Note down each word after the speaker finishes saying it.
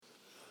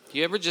Do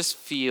you ever just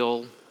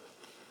feel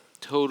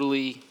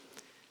totally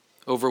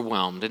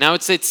overwhelmed? And now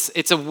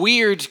it's a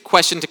weird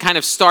question to kind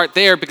of start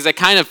there, because I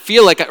kind of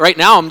feel like right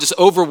now I'm just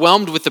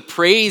overwhelmed with the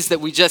praise that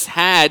we just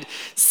had,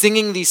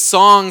 singing these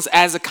songs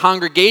as a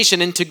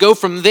congregation, and to go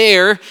from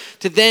there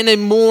to then a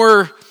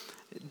more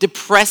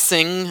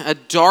depressing, a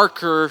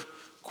darker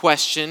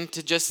question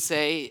to just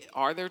say,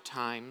 are there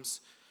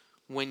times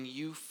when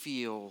you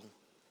feel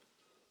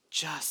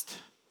just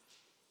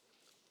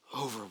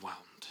overwhelmed?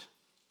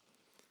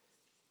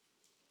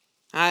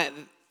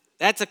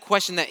 That's a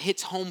question that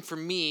hits home for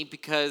me,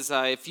 because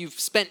if you've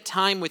spent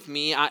time with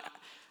me,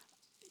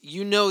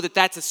 you know that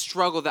that's a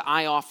struggle that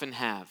I often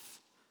have.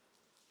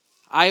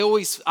 I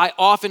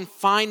often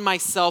find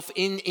myself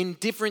in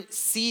different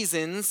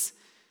seasons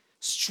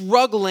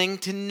struggling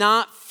to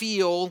not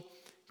feel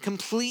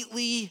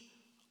completely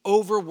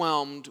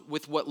overwhelmed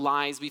with what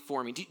lies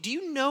before me. Do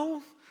you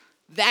know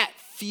that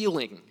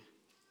feeling?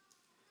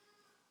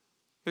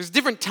 There's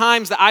different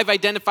times that I've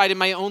identified in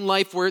my own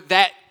life where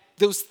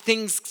those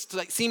things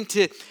seem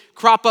to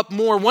crop up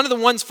more. One of the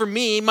ones for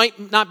me,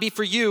 might not be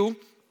for you.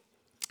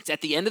 It's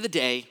at the end of the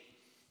day,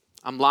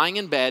 I'm lying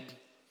in bed.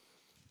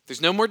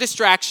 There's no more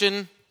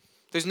distraction.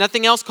 There's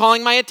nothing else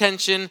calling my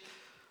attention.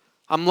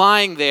 I'm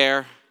lying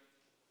there,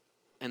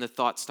 and the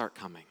thoughts start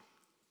coming.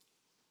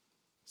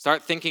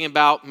 Start thinking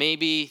about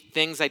maybe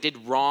things I did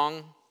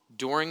wrong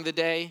during the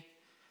day.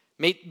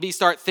 Maybe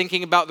start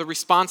thinking about the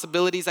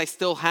responsibilities I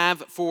still have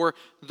for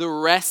the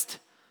rest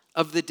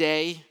of the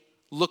day.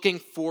 Looking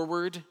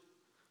forward.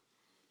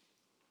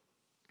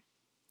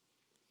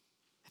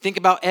 I think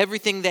about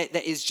everything that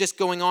is just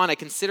going on. I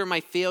consider my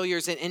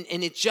failures, and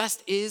it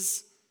just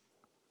is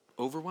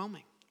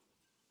overwhelming.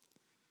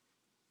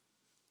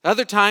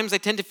 Other times I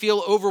tend to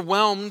feel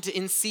overwhelmed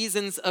in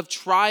seasons of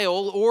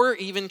trial or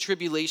even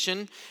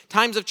tribulation.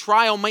 Times of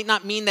trial might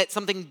not mean that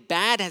something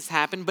bad has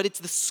happened, but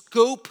it's the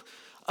scope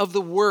of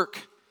the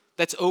work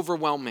that's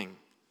overwhelming.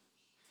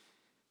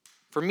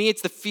 For me,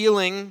 it's the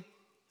feeling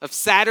of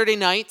Saturday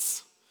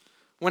nights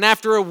when,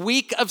 after a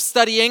week of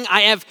studying,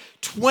 I have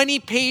 20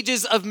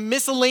 pages of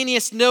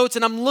miscellaneous notes,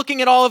 and I'm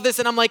looking at all of this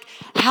and I'm like,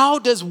 how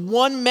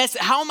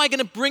am I going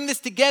to bring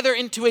this together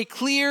into a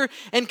clear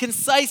and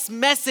concise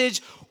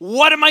message?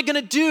 What am I going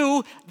to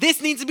do?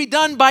 This needs to be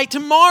done by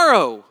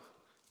tomorrow.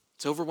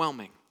 It's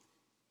overwhelming.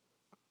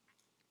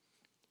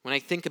 When I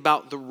think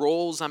about the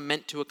roles I'm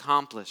meant to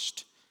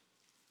accomplish,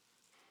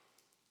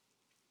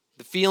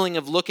 the feeling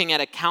of looking at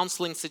a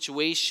counseling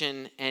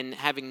situation and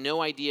having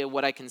no idea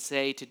what I can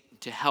say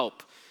to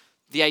help.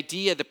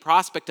 The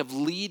prospect of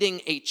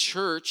leading a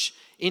church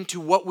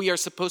into what we are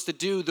supposed to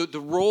do, the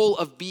role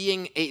of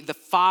being the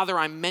father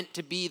I'm meant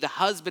to be, the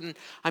husband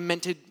I'm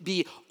meant to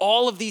be,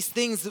 all of these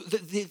things,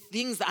 the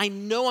things that I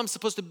know I'm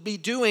supposed to be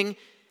doing,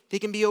 they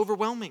can be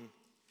overwhelming.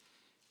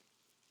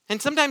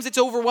 And sometimes it's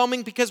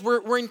overwhelming because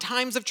we're in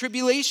times of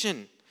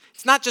tribulation.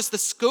 It's not just the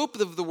scope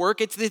of the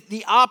work, it's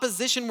the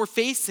opposition we're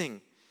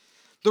facing.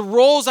 The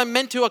roles I'm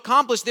meant to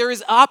accomplish, there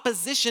is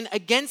opposition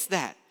against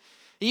that.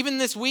 Even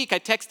this week, I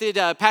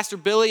texted Pastor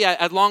Billy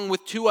along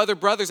with two other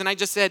brothers, and I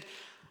just said,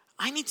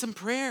 I need some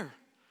prayer.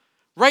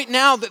 Right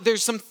now,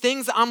 there's some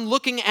things I'm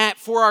looking at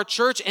for our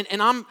church, and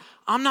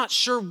I'm not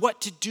sure what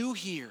to do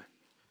here.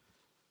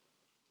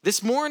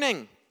 This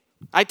morning,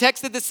 I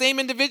texted the same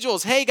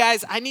individuals, hey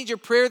guys, I need your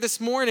prayer this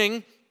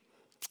morning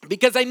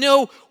because I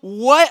know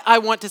what I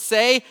want to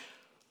say,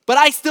 but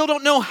I still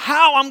don't know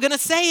how I'm going to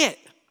say it.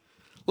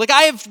 Like,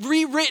 I have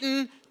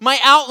rewritten my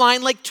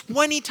outline like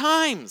 20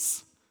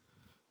 times.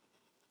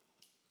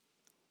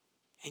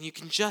 And you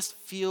can just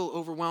feel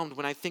overwhelmed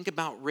when I think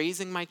about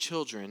raising my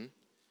children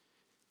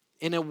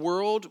in a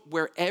world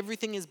where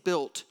everything is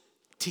built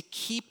to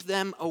keep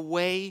them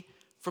away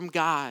from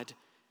God,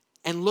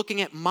 and looking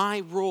at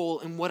my role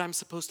and what I'm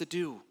supposed to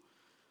do.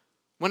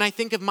 When I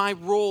think of my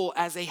role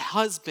as a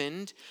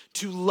husband,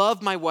 to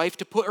love my wife,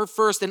 to put her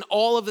first, and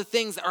all of the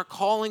things that are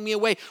calling me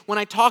away. When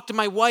I talk to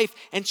my wife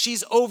and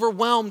she's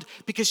overwhelmed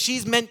because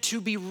she's meant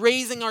to be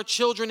raising our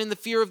children in the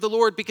fear of the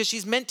Lord, because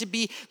she's meant to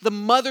be the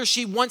mother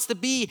she wants to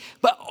be,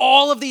 but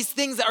all of these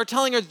things that are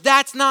telling her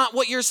that's not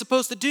what you're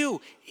supposed to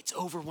do, it's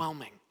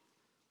overwhelming.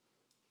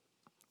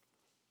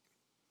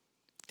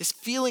 This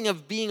feeling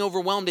of being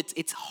overwhelmed,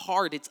 it's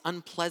hard, it's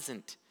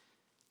unpleasant.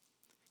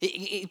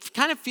 It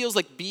kind of feels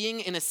like being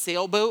in a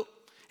sailboat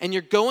and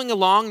you're going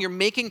along, you're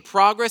making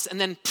progress,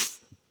 and then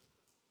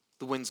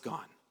the wind's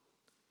gone.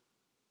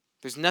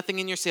 There's nothing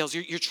in your sails.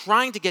 You're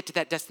trying to get to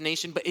that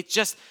destination, but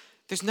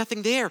there's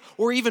nothing there.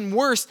 Or even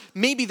worse,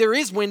 maybe there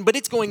is wind, but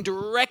it's going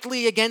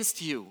directly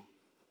against you.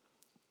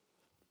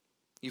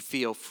 You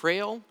feel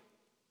frail.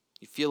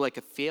 You feel like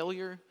a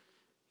failure.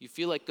 You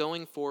feel like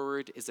going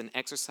forward is an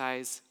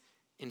exercise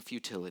in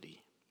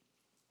futility.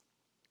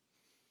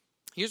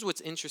 Here's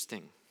what's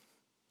interesting.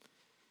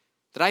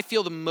 That I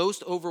feel the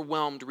most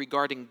overwhelmed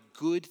regarding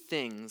good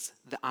things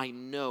that I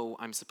know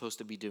I'm supposed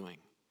to be doing.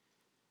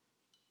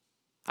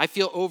 I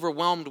feel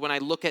overwhelmed when I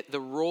look at the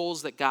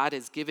roles that God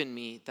has given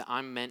me that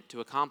I'm meant to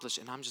accomplish,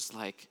 and I'm just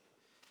like,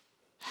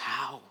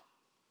 how?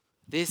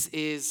 This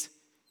is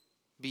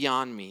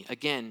beyond me.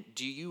 Again,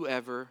 do you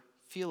ever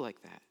feel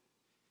like that?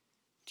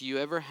 Do you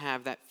ever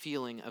have that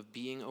feeling of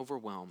being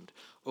overwhelmed?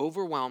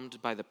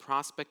 Overwhelmed by the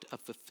prospect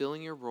of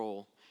fulfilling your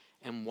role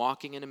and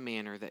walking in a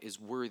manner that is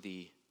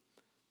worthy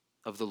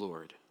of the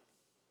Lord?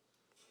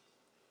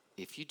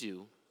 If you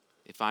do,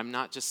 if I'm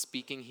not just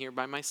speaking here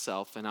by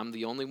myself and I'm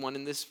the only one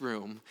in this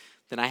room,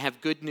 then I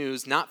have good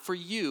news, not for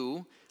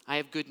you, I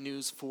have good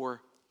news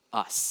for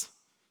us.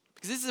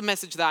 Because this is a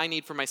message that I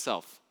need for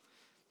myself.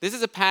 This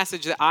is a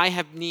passage that I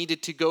have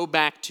needed to go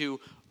back to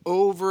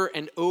over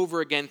and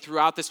over again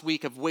throughout this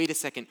week of, wait a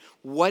second,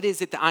 what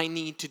is it that I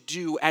need to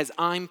do as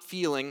I'm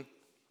feeling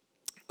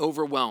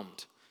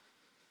overwhelmed?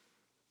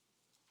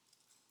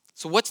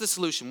 So what's the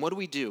solution? What do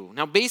we do?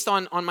 Now, based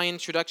on my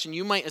introduction,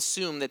 you might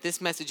assume that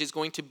this message is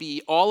going to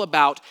be all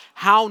about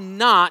how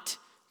not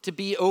to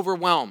be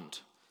overwhelmed.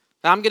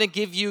 Now, I'm going to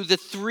give you the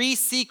 3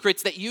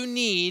 secrets that you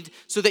need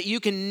so that you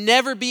can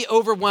never be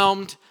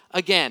overwhelmed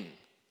again.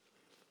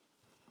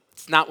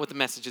 It's not what the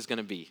message is going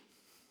to be.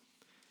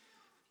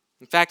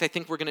 In fact, I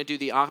think we're going to do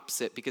the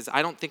opposite, because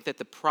I don't think that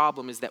the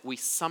problem is that we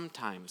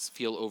sometimes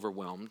feel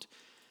overwhelmed.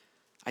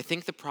 I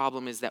think the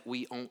problem is that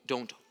we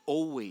don't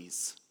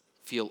always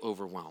feel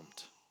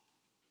overwhelmed.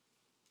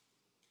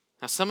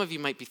 Now, some of you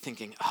might be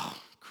thinking, oh,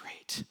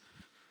 great.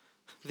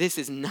 This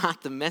is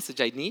not the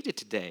message I needed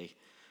today.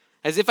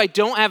 As if I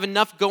don't have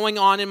enough going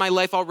on in my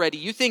life already.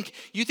 You think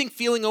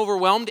feeling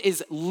overwhelmed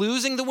is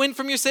losing the wind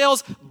from your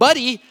sails?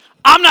 Buddy,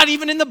 I'm not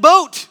even in the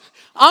boat.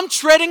 I'm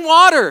treading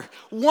water.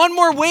 One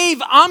more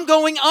wave, I'm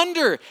going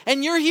under.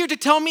 And you're here to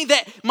tell me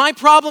that my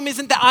problem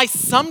isn't that I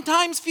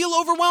sometimes feel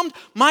overwhelmed.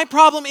 My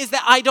problem is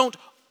that I don't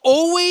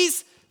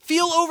always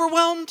feel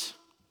overwhelmed?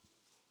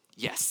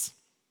 Yes.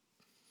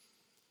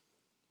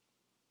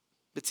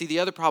 But see, the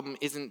other problem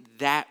isn't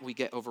that we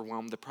get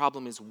overwhelmed. The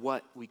problem is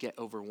what we get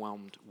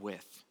overwhelmed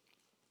with.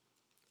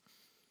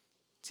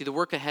 See, the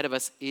work ahead of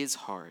us is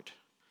hard.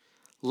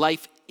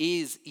 Life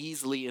is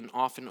easily and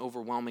often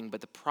overwhelming,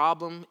 but the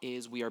problem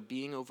is we are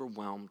being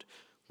overwhelmed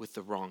with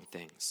the wrong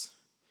things.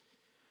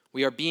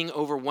 We are being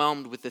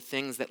overwhelmed with the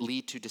things that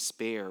lead to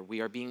despair.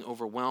 We are being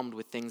overwhelmed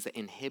with things that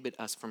inhibit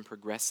us from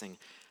progressing.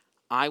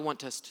 I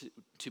want us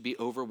to be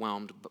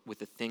overwhelmed with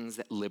the things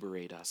that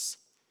liberate us,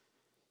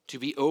 to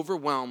be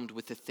overwhelmed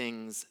with the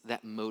things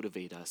that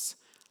motivate us.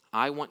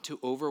 I want to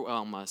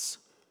overwhelm us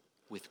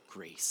with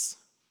grace.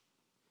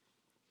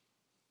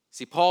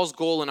 See, Paul's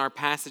goal in our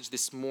passage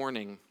this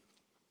morning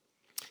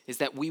is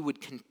that we would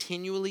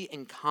continually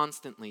and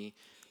constantly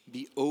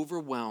be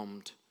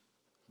overwhelmed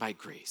by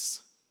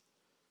grace.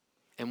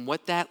 And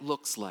what that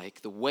looks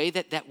like, the way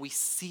that we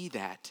see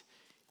that,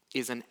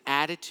 is an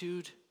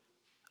attitude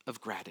of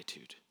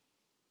gratitude.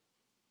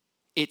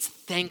 It's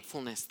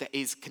thankfulness that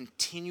is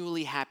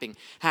continually happening,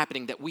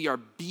 that we are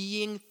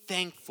being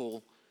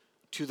thankful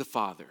to the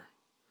Father.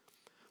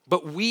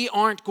 But we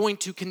aren't going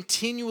to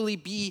continually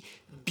be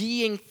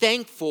being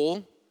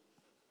thankful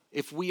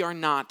if we are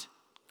not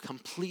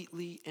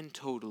completely and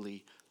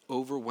totally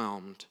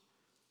overwhelmed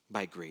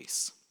by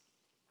grace.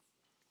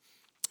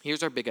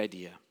 Here's our big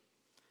idea.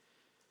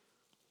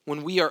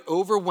 When we are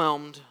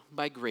overwhelmed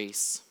by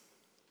grace,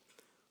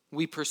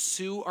 we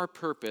pursue our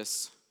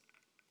purpose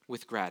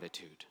with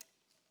gratitude.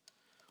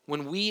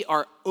 When we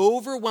are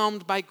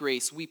overwhelmed by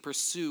grace, we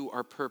pursue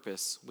our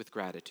purpose with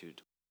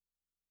gratitude.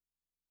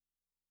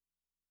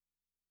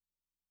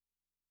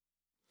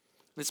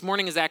 This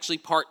morning is actually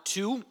part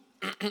 2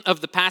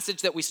 of the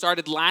passage that we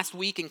started last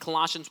week in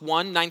Colossians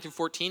 1, 9 through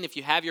 14. If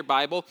you have your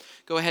Bible,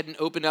 go ahead and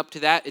open up to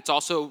that. It's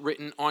also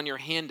written on your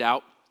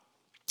handout.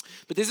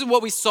 But this is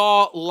what we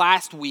saw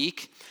last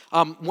week.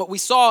 What we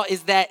saw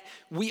is that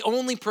we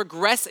only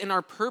progress in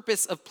our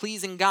purpose of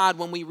pleasing God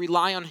when we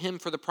rely on Him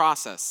for the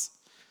process.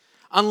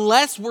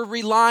 Unless we're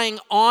relying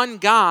on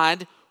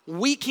God,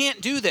 we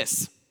can't do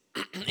this.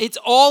 It's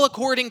all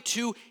according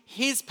to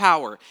His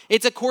power.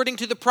 It's according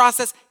to the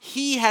process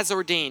He has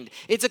ordained.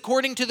 It's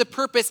according to the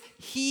purpose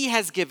He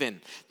has given.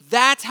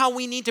 That's how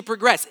we need to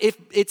progress. If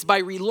it's by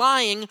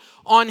relying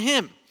on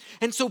Him.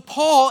 And so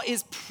Paul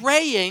is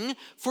praying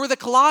for the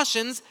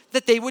Colossians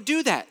that they would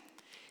do that.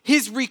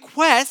 His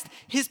request,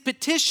 his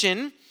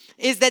petition,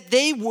 is that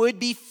they would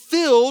be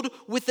filled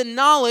with the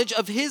knowledge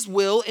of His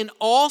will in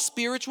all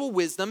spiritual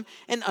wisdom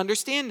and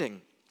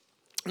understanding.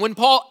 When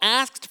Paul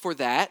asked for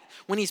that,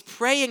 when he's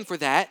praying for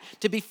that,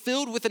 to be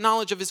filled with the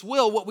knowledge of His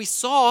will, what we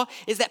saw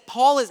is that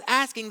Paul is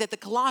asking that the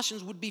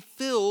Colossians would be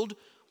filled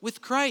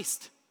with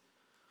Christ.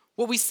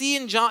 What we see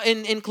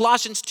in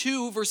Colossians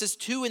 2, verses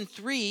 2 and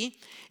 3,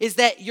 is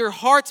that your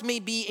hearts may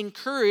be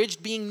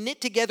encouraged, being knit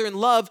together in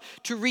love,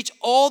 to reach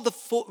all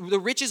the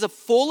riches of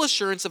full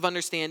assurance of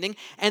understanding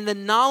and the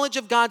knowledge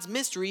of God's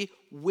mystery,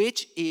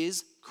 which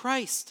is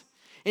Christ,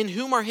 in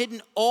whom are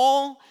hidden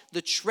all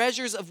the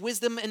treasures of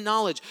wisdom and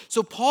knowledge.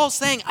 So Paul's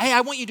saying, hey,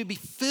 I want you to be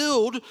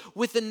filled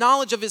with the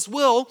knowledge of His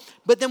will.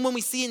 But then when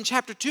we see in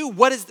chapter 2,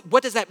 what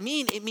does that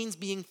mean? It means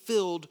being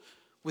filled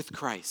with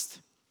Christ.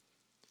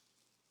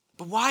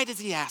 But why does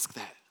he ask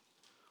that?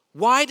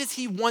 Why does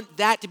he want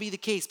that to be the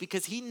case?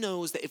 Because he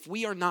knows that if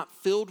we are not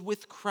filled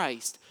with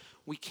Christ,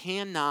 we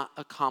cannot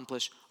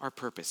accomplish our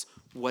purpose.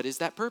 What is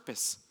that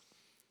purpose?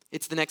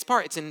 It's the next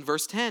part. It's in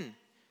verse 10.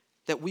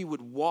 That we would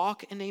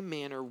walk in a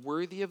manner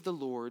worthy of the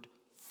Lord,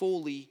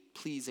 fully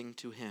pleasing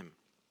to him.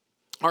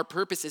 Our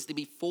purpose is to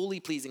be fully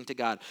pleasing to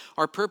God.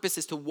 Our purpose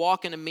is to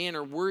walk in a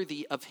manner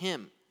worthy of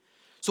him.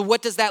 So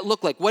what does that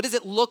look like? What does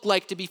it look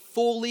like to be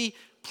fully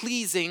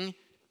pleasing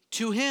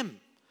to him?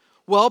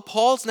 Well,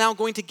 Paul's now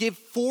going to give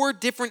 4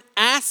 different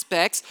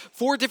aspects,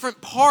 4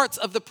 different parts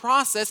of the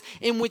process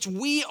in which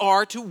we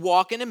are to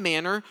walk in a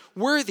manner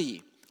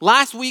worthy.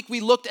 Last week,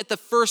 we looked at the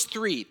first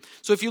 3.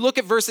 So if you look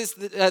at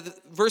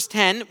verse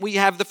 10, we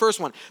have the first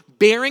one,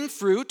 bearing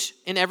fruit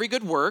in every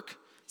good work.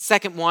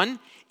 Second one,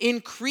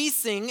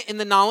 increasing in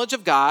the knowledge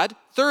of God.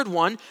 Third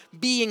one,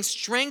 being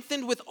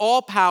strengthened with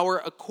all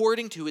power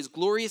according to his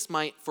glorious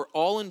might for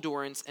all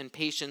endurance and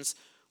patience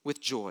with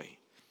joy.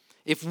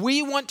 If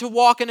we want to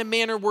walk in a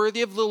manner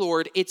worthy of the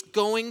Lord, it's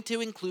going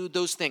to include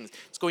those things.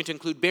 It's going to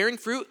include bearing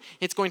fruit.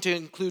 It's going to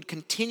include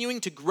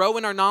continuing to grow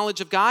in our knowledge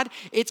of God.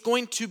 It's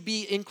going to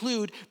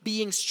include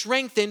being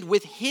strengthened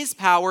with his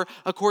power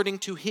according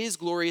to his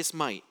glorious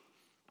might.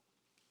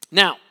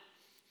 Now,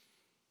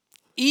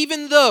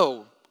 even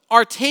though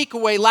our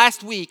takeaway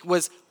last week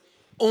was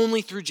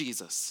only through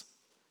Jesus,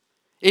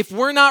 if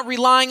we're not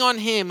relying on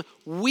him,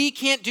 we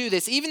can't do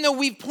this. Even though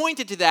we've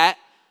pointed to that,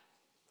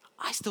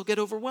 I still get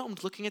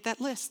overwhelmed looking at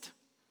that list.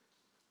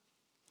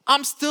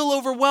 I'm still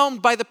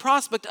overwhelmed by the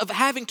prospect of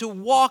having to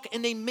walk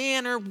in a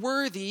manner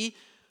worthy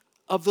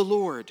of the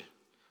Lord.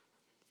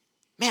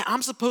 Man,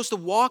 I'm supposed to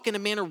walk in a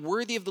manner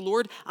worthy of the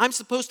Lord. I'm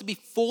supposed to be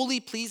fully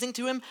pleasing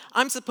to him.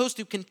 I'm supposed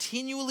to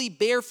continually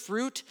bear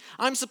fruit.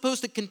 I'm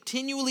supposed to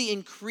continually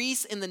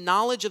increase in the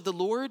knowledge of the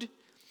Lord.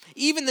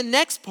 Even the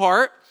next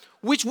part,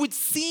 which would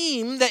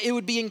seem that it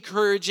would be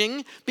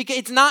encouraging, because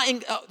it's not,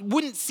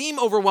 wouldn't seem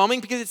overwhelming,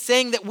 because it's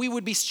saying that we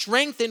would be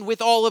strengthened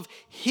with all of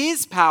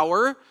his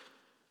power.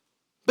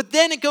 But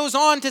then it goes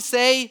on to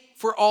say,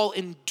 for all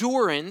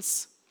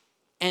endurance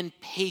and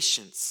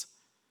patience.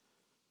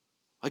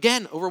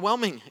 Again,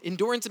 overwhelming.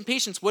 Endurance and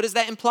patience. What does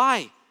that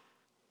imply?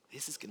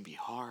 This is going to be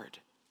hard.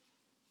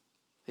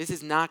 This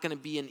is not going to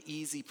be an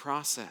easy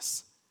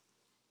process.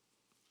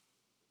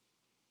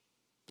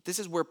 But this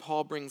is where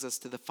Paul brings us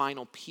to the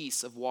final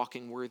piece of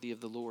walking worthy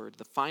of the Lord,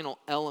 the final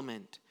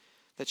element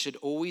that should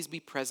always be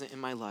present in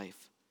my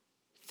life: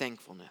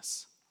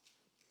 thankfulness.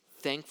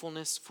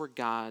 Thankfulness for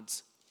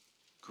God's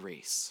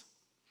grace.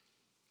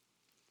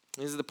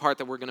 This is the part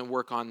that we're going to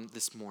work on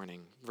this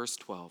morning. Verse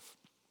 12.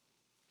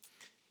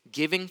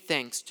 Giving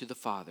thanks to the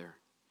Father,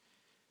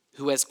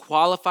 who has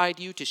qualified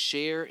you to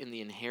share in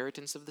the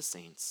inheritance of the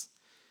saints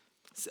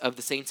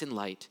in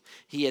light.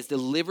 He has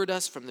delivered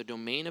us from the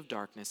domain of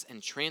darkness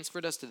and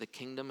transferred us to the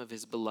kingdom of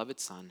his beloved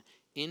Son,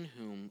 in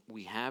whom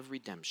we have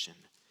redemption,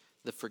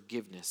 the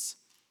forgiveness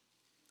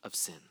of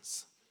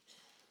sins.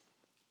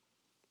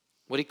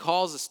 What he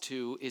calls us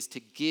to is to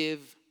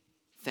give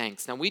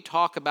thanks. Now, we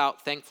talk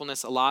about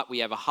thankfulness a lot. We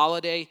have a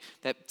holiday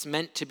that's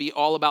meant to be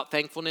all about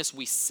thankfulness.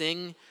 We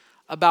sing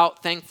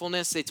about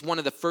thankfulness. It's one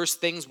of the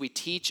first things we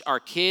teach our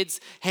kids.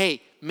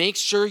 Hey, make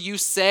sure you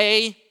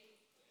say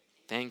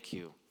thank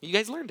you. You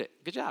guys learned it.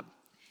 Good job.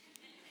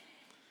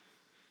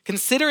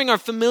 Considering our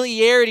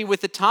familiarity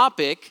with the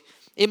topic,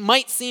 it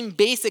might seem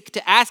basic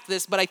to ask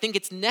this, but I think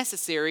it's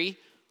necessary.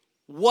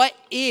 What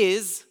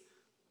is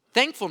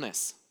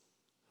thankfulness?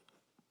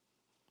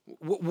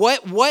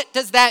 What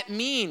does that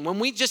mean? When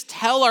we just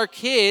tell our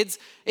kids,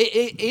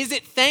 is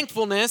it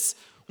thankfulness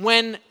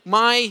when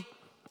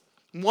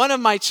one of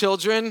my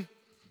children,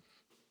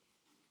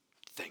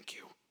 thank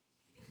you.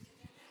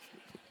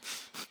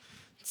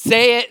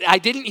 Say it. I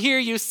didn't hear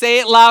you. Say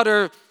it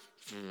louder.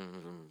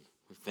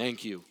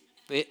 Thank you.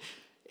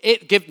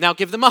 Now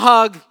give them a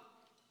hug.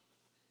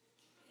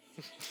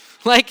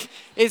 Like,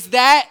 is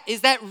that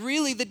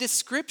really the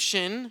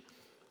description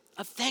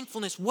of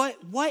thankfulness?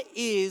 What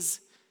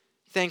is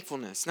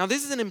thankfulness? Now,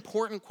 this is an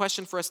important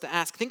question for us to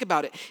ask. Think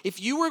about it. If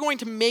you were going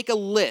to make a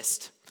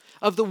list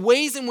of the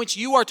ways in which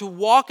you are to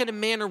walk in a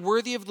manner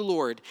worthy of the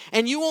Lord,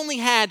 and you only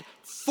had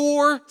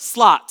 4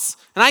 slots,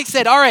 and I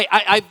said, all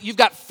right, you've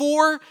got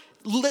 4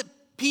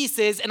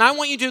 pieces, and I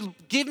want you to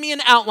give me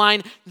an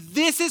outline.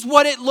 This is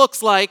what it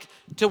looks like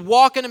to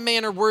walk in a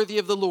manner worthy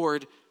of the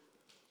Lord.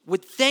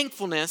 With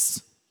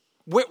thankfulness,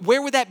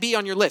 where would that be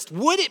on your list?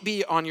 Would it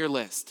be on your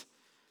list?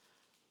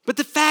 But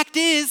the fact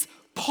is,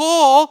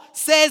 Paul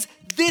says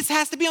this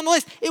has to be on the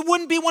list. It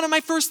wouldn't be one of my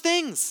first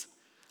things.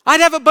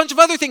 I'd have a bunch of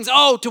other things.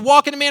 Oh, to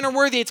walk in a manner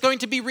worthy, it's going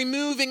to be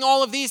removing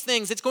all of these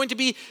things. It's going to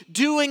be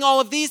doing all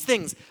of these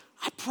things.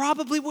 I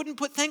probably wouldn't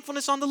put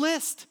thankfulness on the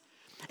list.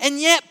 And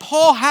yet,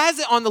 Paul has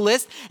it on the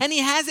list, and he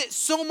has it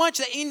so much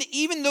that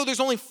even though there's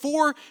only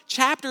 4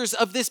 chapters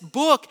of this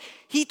book,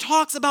 he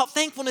talks about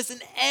thankfulness in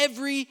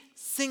every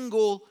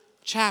single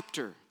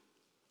chapter.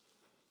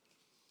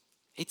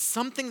 It's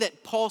something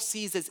that Paul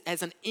sees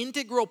as an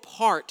integral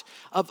part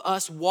of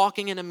us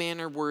walking in a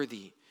manner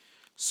worthy.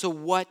 So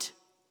what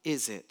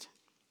is it?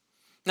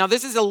 Now,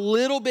 this is a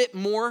little bit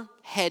more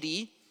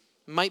heady,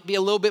 Might be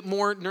a little bit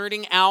more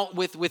nerding out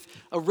with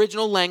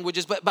original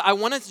languages, but I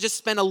want to just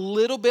spend a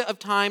little bit of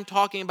time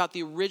talking about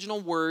the original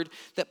word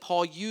that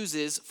Paul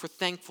uses for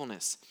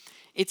thankfulness.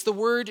 It's the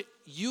word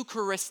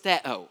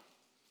Eucharisteo.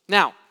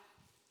 Now,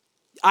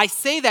 I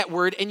say that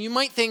word, and you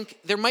might think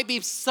there might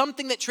be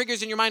something that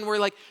triggers in your mind where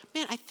you're like,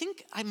 man, I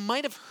think I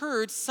might have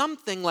heard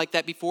something like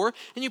that before,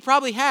 and you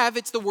probably have.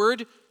 It's the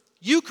word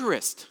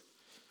Eucharist,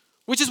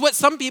 which is what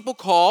some people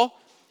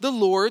call the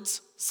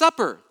Lord's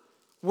Supper.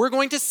 We're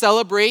going to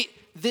celebrate,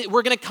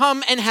 we're going to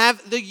come and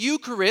have the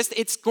Eucharist.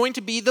 It's going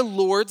to be the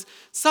Lord's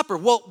Supper.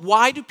 Well,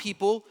 why do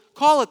people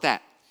call it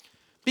that?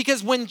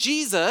 Because when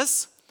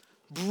Jesus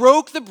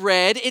broke the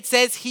bread, it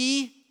says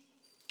he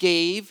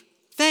gave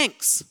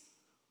thanks.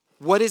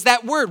 What is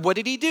that word? What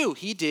did he do?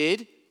 He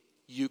did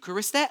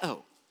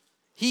Eucharisteo.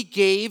 He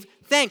gave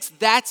thanks.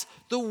 That's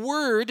the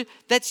word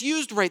that's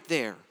used right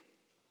there.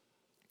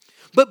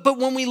 But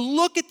when we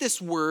look at this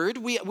word,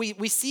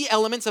 we see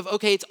elements of,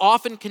 okay, it's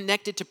often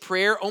connected to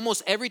prayer.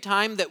 Almost every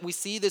time that we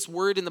see this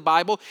word in the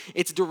Bible,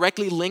 it's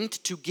directly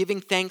linked to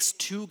giving thanks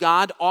to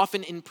God,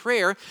 often in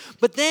prayer.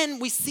 But then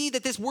we see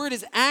that this word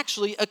is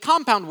actually a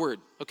compound word,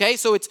 okay?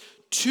 So it's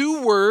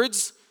two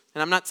words,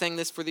 and I'm not saying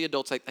this for the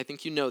adults, I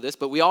think you know this,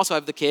 but we also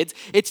have the kids.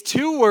 It's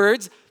two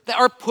words that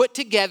are put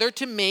together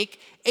to make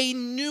a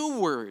new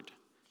word.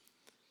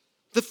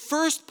 The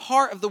first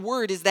part of the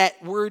word is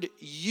that word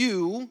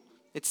you.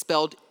 It's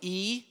spelled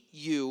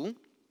E-U.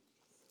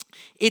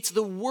 It's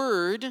the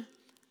word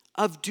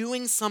of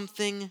doing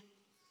something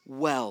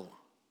well.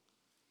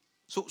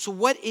 So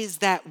what is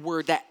that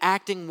word, that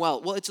acting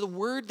well? Well, it's the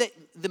word that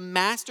the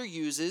master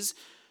uses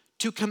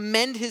to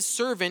commend his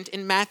servant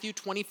in Matthew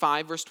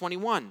 25, verse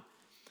 21.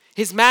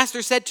 His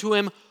master said to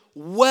him,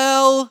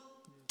 "Well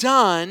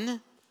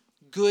done,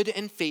 good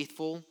and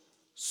faithful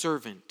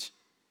servant."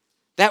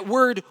 That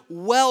word,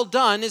 well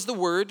done, is the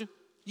word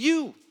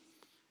you.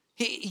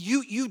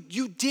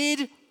 You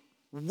did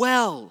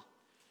well.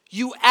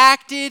 You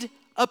acted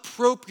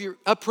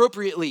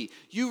appropriately.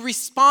 You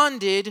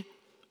responded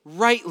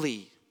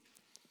rightly.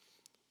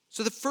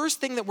 So the first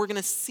thing that we're going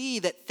to see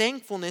that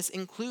thankfulness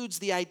includes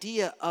the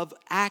idea of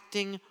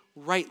acting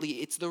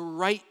rightly. It's the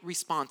right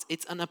response.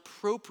 It's an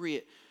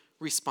appropriate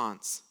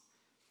response.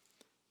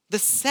 The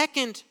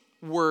second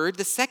word,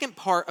 the second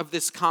part of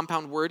this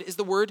compound word is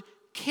the word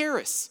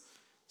charis.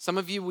 Some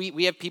of you,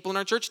 we have people in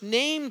our church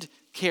named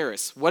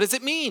charis. What does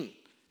it mean?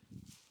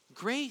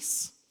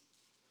 Grace.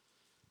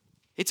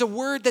 It's a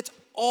word that's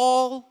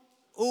all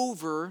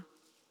over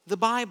the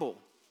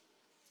Bible.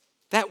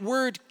 That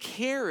word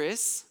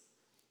charis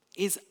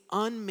is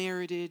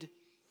unmerited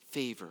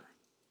favor.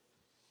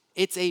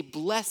 It's a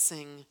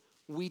blessing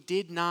we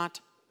did not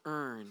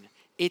earn.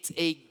 It's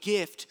a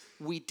gift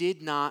we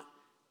did not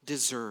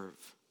deserve.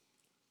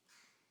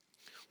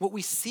 What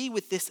we see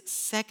with this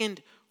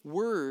second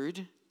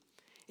word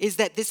is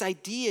that this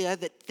idea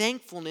that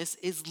thankfulness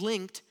is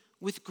linked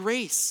with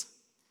grace.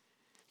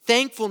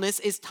 Thankfulness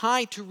is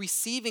tied to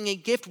receiving a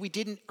gift we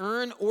didn't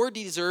earn or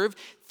deserve.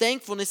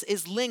 Thankfulness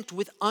is linked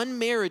with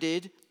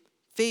unmerited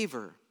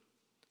favor.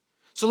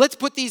 So let's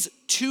put these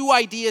two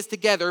ideas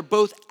together,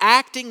 both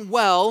acting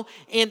well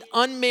and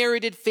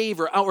unmerited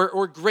favor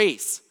or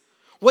grace.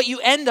 What you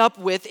end up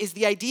with is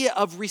the idea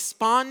of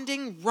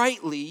responding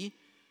rightly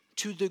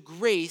to the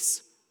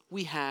grace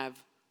we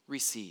have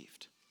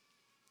received.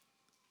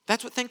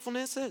 That's what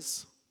thankfulness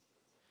is.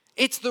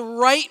 It's the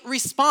right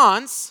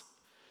response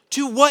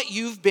to what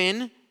you've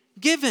been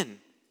given.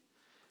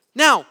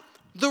 Now,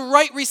 the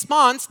right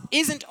response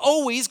isn't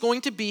always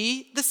going to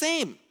be the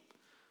same.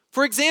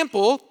 For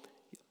example,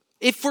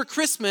 if for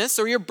Christmas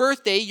or your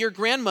birthday, your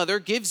grandmother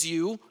gives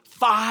you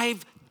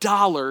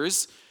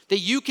 $5 that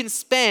you can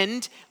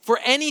spend for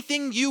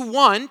anything you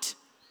want,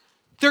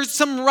 there's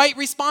some right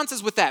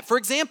responses with that. For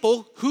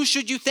example, who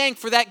should you thank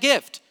for that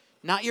gift?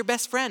 Not your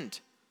best friend.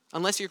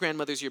 Unless your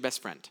grandmother's your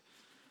best friend.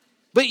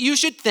 But you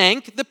should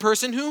thank the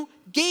person who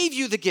gave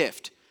you the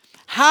gift.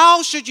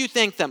 How should you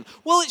thank them?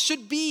 Well, it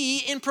should be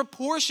in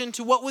proportion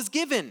to what was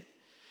given.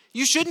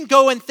 You shouldn't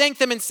go and thank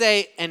them and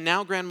say, "And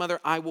now,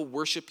 grandmother, I will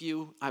worship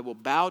you. I will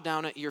bow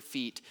down at your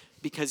feet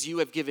because you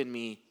have given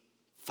me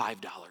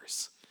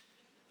 $5.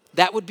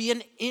 That would be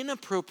an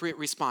inappropriate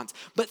response.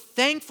 But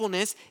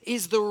thankfulness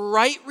is the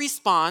right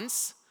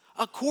response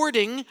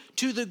according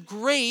to the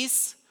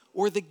grace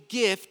or the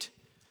gift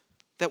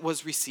that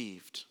was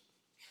received.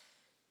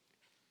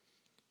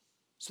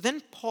 So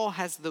then Paul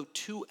has the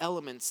two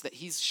elements that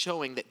he's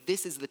showing that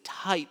this is the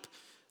type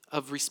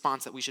of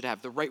response that we should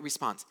have, the right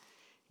response.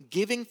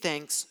 Giving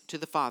thanks to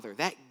the Father.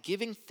 That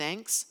giving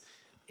thanks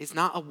is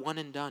not a one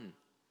and done.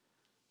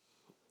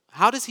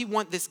 How does he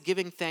want this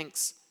giving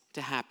thanks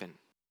to happen?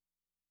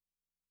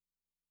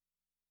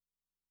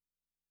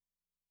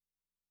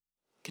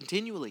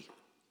 Continually.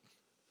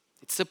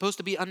 It's supposed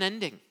to be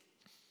unending.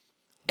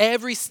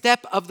 Every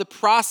step of the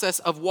process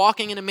of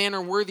walking in a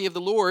manner worthy of the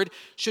Lord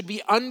should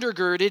be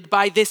undergirded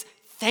by this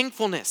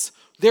thankfulness.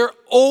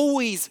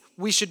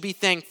 We should be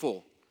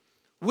thankful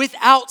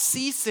without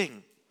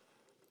ceasing.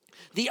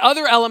 The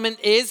other element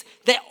is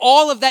that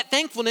all of that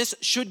thankfulness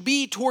should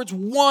be towards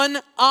one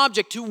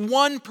object, to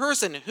one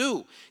person.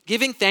 Who?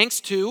 Giving thanks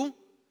to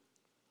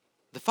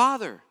the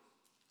Father.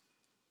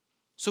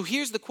 So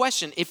here's the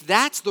question. If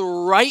that's the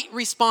right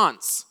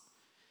response,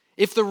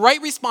 if the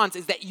right response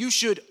is that you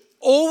should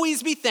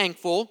always be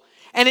thankful,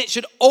 and it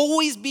should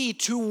always be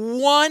to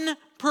one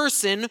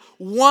person,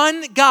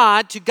 one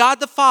God, to God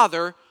the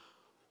Father,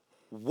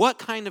 what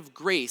kind of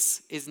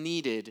grace is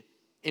needed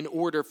in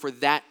order for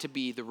that to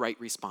be the right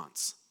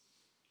response?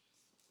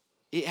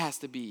 It has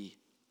to be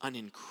an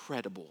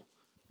incredible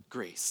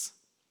grace.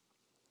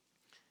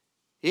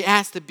 It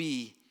has to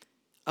be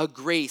a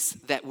grace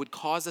that would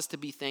cause us to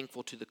be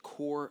thankful to the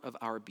core of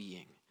our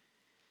being.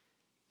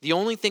 The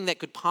only thing that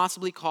could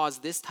possibly cause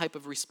this type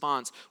of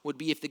response would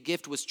be if the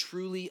gift was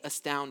truly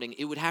astounding.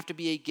 It would have to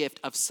be a gift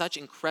of such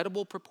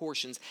incredible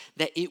proportions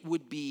that it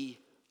would be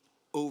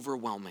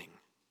overwhelming.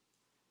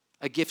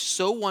 A gift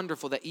so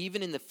wonderful that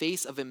even in the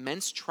face of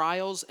immense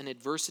trials and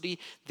adversity,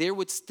 there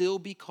would still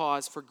be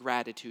cause for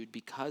gratitude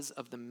because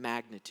of the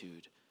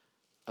magnitude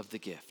of the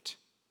gift.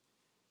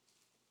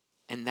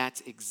 And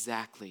that's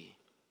exactly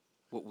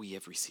what we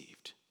have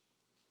received.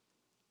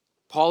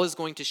 Paul is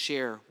going to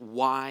share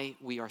why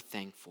we are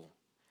thankful.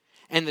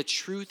 And the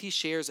truth he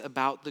shares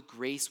about the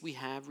grace we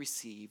have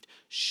received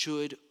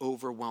should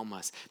overwhelm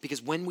us.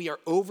 Because when we are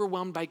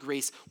overwhelmed by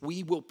grace,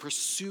 we will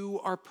pursue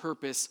our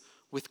purpose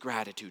with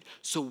gratitude.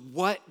 So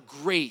what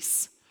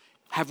grace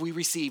have we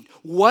received?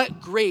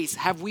 What grace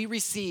have we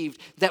received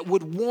that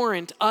would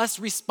warrant us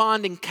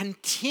responding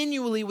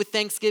continually with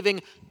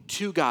thanksgiving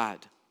to God?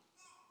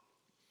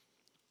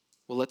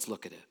 Well, let's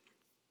look at it.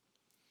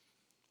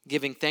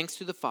 Giving thanks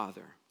to the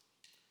Father,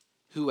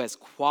 who has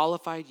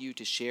qualified you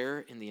to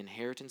share in the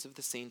inheritance of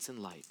the saints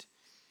in light.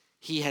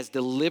 He has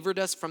delivered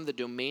us from the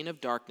domain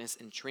of darkness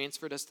and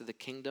transferred us to the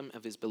kingdom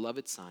of his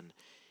beloved Son,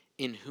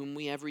 in whom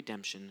we have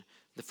redemption,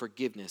 the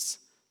forgiveness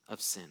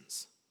of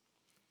sins.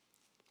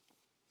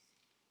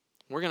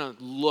 We're going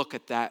to look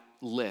at that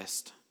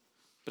list,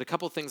 but a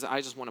couple of things that I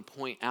just want to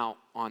point out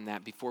on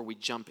that before we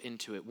jump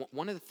into it.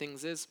 One of the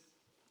things is,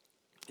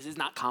 this is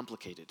not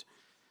complicated.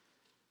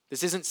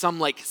 This isn't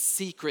some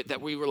secret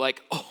that we were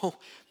like, oh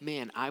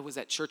man, I was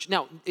at church.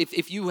 Now,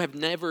 if you have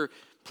never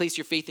placed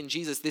your faith in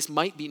Jesus, this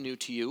might be new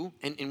to you,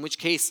 and in which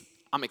case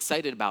I'm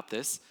excited about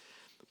this.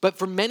 But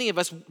for many of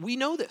us, we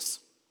know this.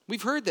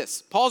 We've heard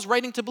this. Paul's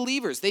writing to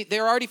believers.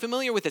 They're already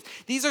familiar with this.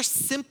 These are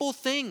simple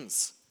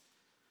things.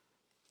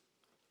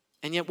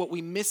 And yet what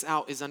we miss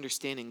out is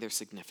understanding their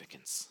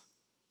significance.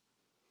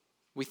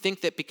 We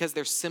think that because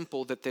they're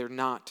simple that they're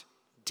not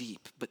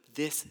deep. But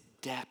this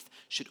depth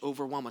should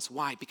overwhelm us.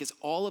 Why? Because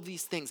all of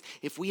these things,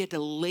 if we had to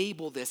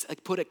label this,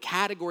 put a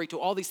category to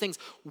all these things,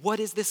 what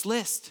is this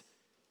list?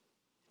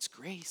 It's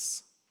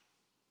grace.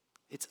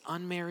 It's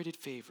unmerited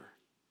favor.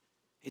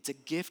 It's a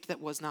gift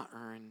that was not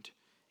earned.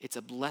 It's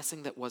a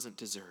blessing that wasn't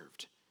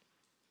deserved.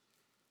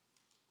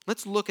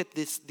 Let's look at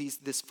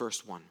this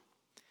first one.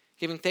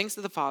 Giving thanks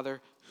to the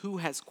Father who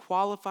has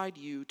qualified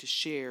you to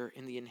share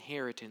in the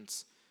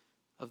inheritance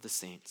of the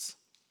saints.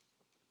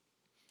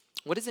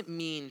 What does it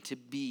mean to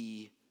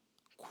be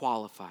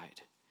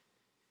qualified?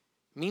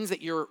 It means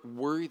that you're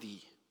worthy,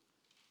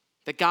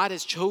 that God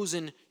has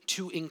chosen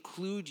to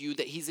include you,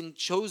 that he's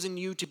chosen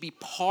you to be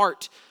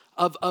part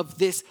of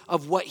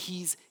what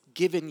he's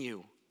given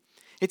you.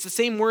 It's the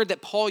same word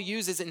that Paul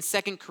uses in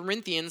 2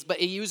 Corinthians,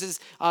 but it uses,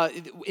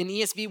 in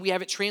ESV, we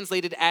have it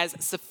translated as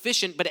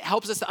sufficient, but it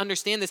helps us to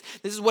understand this.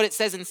 This is what it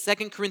says in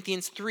 2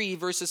 Corinthians 3,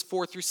 verses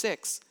 4 through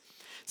 6.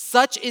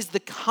 Such is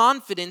the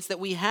confidence that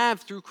we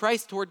have through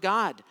Christ toward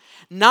God.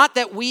 Not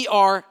that we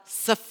are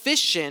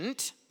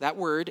sufficient, that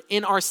word,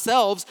 in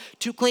ourselves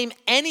to claim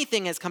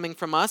anything as coming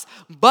from us,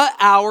 but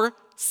our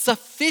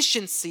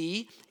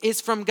sufficiency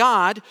is from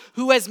God,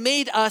 who has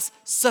made us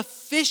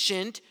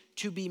sufficient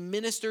to be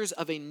ministers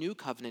of a new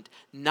covenant,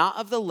 not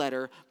of the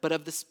letter, but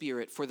of the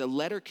Spirit. For the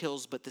letter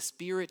kills, but the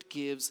Spirit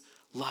gives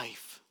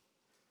life.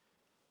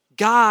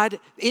 God,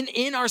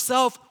 in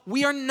ourselves,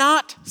 we are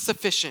not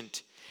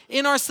sufficient.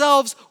 In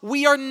ourselves,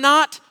 we are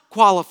not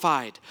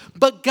qualified.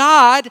 But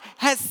God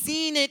has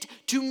seen it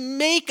to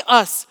make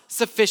us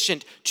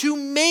sufficient, to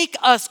make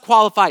us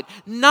qualified,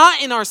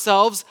 not in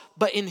ourselves,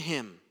 but in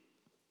Him.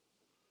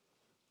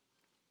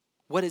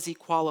 What has He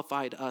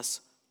qualified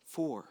us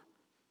for?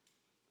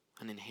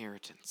 An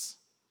inheritance,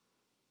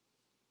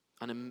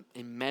 an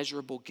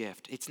immeasurable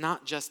gift. It's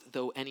not just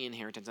though any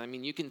inheritance. I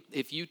mean,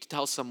 if you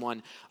tell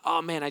someone,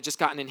 oh man, I just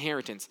got an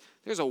inheritance,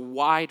 there's a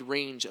wide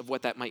range of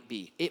what that might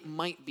be. It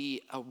might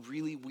be a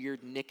really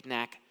weird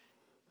knick-knack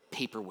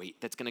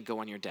paperweight that's going to go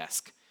on your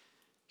desk.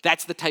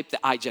 That's the type that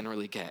I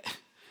generally get.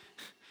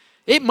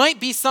 It might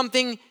be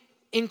something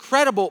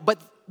incredible, but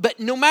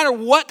no matter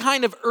what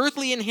kind of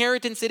earthly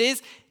inheritance it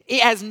is,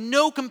 it has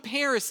no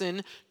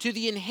comparison to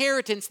the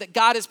inheritance that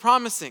God is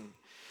promising.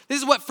 This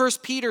is what 1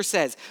 Peter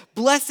says.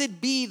 Blessed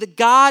be the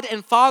God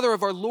and Father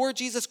of our Lord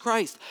Jesus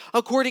Christ.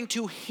 According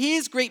to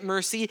his great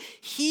mercy,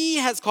 he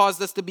has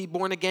caused us to be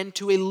born again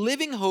to a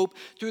living hope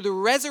through the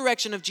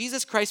resurrection of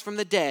Jesus Christ from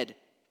the dead.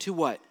 To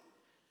what?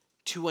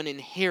 to an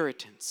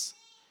inheritance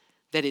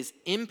that is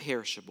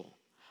imperishable,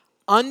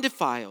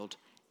 undefiled,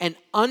 and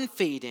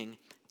unfading,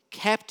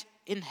 kept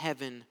in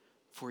heaven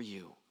for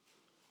you.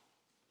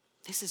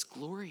 This is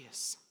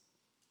glorious.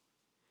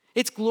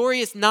 It's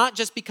glorious not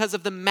just because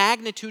of the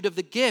magnitude of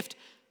the gift,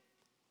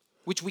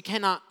 which we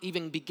cannot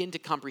even begin to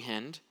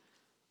comprehend,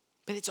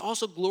 but it's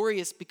also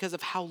glorious because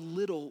of how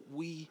little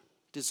we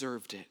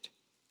deserved it.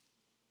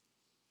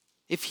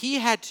 If he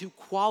had to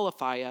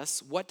qualify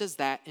us, what does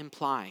that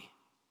imply?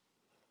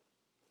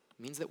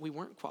 It means that we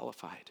weren't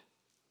qualified.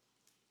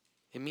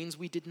 It means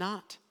we did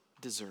not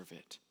deserve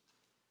it.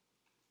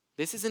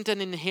 This isn't an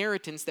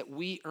inheritance that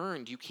we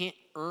earned. You can't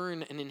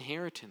earn an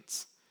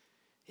inheritance.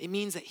 It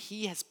means that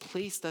he has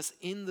placed us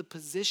in the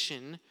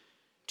position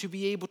to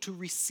be able to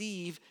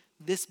receive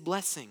this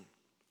blessing.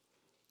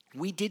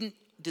 We didn't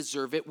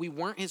deserve it. We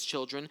weren't his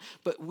children,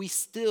 but we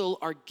still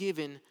are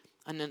given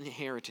an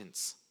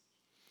inheritance.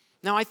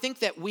 Now, I think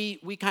that we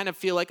kind of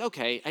feel like,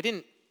 okay, I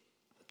didn't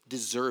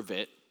deserve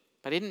it,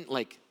 but I didn't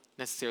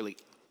necessarily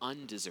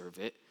undeserve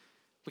it.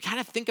 We kind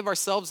of think of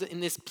ourselves in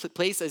this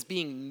place as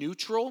being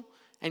neutral,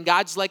 and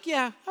God's like,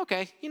 yeah,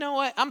 okay, you know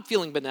what? I'm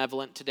feeling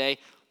benevolent today.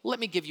 Let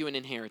me give you an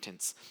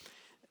inheritance.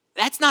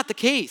 That's not the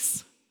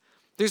case.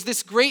 There's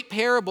this great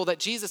parable that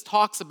Jesus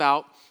talks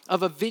about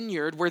of a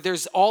vineyard where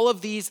there's all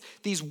of these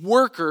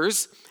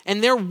workers,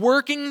 and they're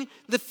working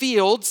the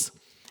fields,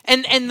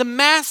 and the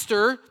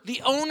master,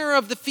 the owner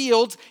of the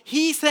fields,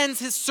 he sends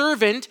his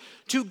servant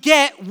to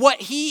get what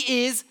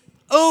he is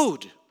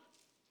owed.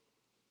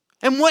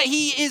 And what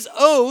he is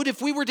owed,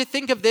 if we were to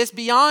think of this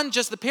beyond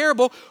just the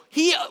parable,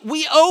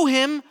 we owe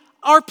him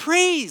our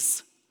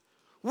praise.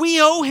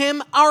 We owe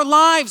him our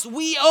lives.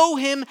 We owe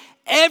him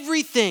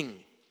everything.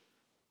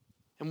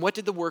 And what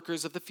did the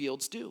workers of the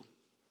fields do?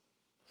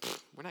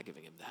 We're not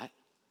giving him that.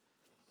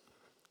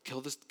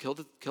 Kill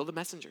the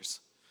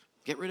messengers.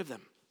 Get rid of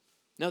them.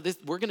 No,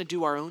 we're going to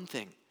do our own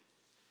thing.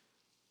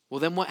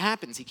 Well, then what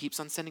happens? He keeps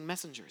on sending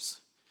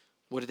messengers.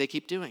 What do they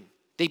keep doing?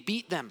 They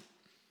beat them.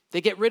 They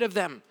get rid of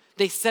them.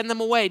 They send them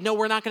away. No,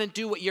 we're not going to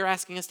do what you're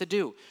asking us to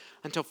do.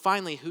 Until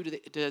finally, who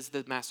does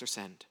the master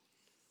send?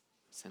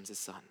 He sends his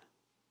son.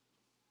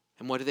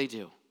 And what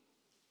do?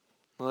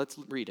 Well, let's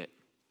read it.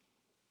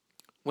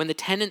 When the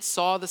tenants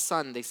saw the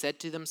son, they said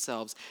to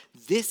themselves,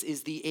 "This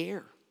is the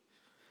heir.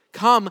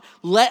 Come,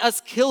 let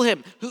us kill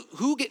him."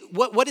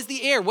 What is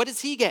the heir? What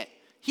does he get?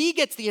 He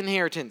gets the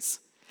inheritance.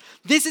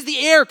 This is the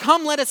heir.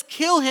 Come, let us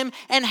kill him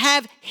and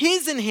have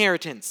his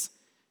inheritance.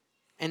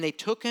 And they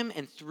took him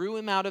and threw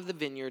him out of the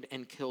vineyard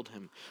and killed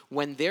him.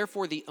 When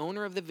therefore the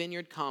owner of the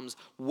vineyard comes,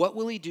 what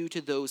will he do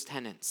to those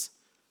tenants?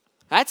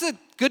 That's a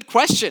good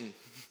question.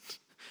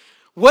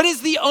 What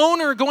is the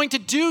owner going to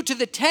do to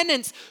the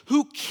tenants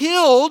who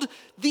killed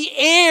the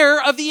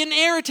heir of the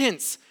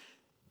inheritance?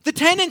 The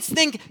tenants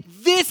think,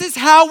 this is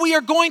how we are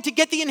going to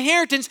get the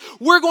inheritance.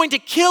 We're going to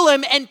kill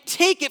him and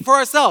take it for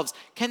ourselves.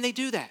 Can they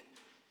do that?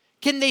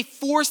 Can they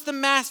force the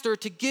master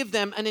to give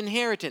them an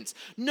inheritance?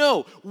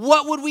 No.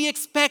 What would we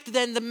expect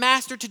then the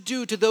master to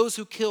do to those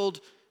who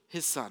killed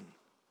his son?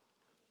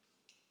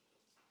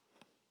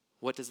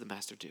 What does the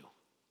master do?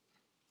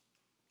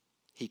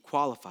 He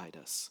qualified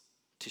us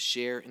to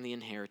share in the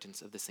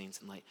inheritance of the saints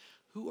in light.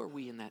 Who are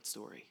we in that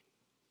story?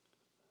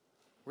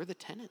 We're the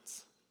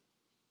tenants.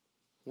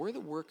 We're the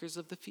workers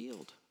of the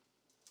field.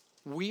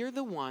 We're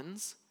the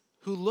ones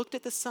who looked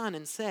at the son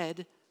and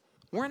said,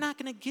 we're not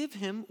going to give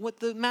him what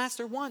the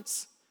master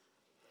wants.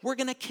 We're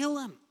going to kill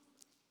him.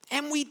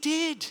 And we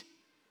did.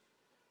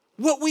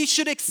 What we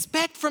should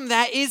expect from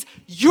that is,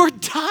 you're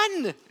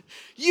done.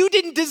 You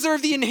didn't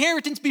deserve the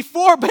inheritance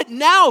before, but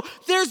now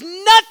there's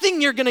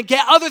nothing you're going to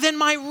get other than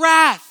my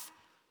wrath.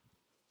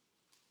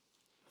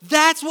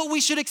 That's what we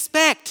should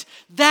expect.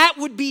 That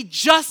would be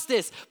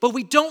justice. But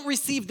we don't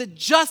receive the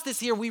justice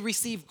here. We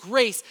receive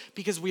grace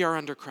because we are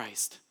under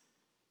Christ.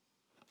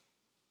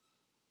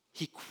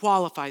 He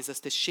qualifies us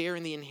to share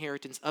in the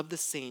inheritance of the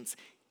saints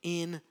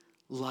in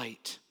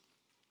light.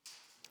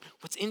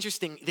 What's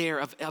interesting there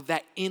of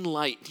that in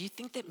light, do you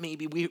think that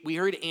maybe, we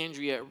heard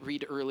Andrea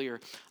read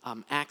earlier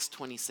Acts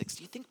 26.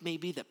 Do you think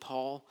maybe that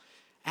Paul,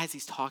 as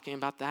he's talking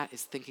about that,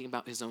 is thinking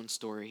about his own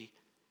story?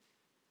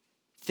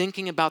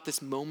 Thinking about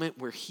this moment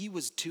where he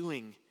was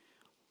doing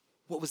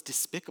what was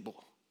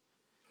despicable.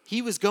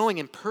 He was going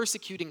and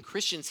persecuting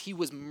Christians. He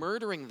was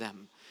murdering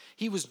them.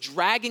 He was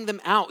dragging them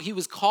out. He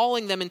was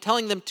calling them and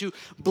telling them to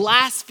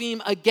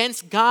blaspheme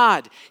against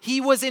God.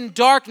 He was in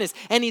darkness,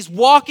 and he's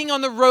walking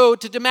on the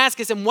road to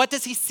Damascus. And what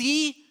does he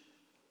see?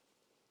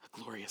 A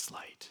glorious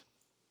light.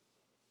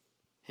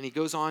 And he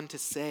goes on to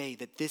say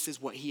that this is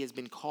what he has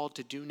been called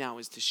to do now,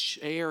 is to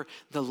share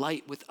the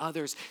light with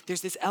others.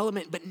 There's this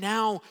element, but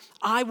now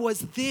I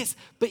was this,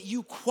 but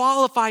you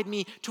qualified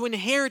me to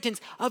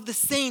inheritance of the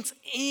saints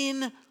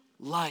in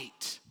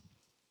light.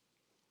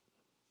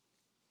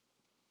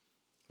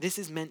 This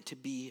is meant to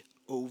be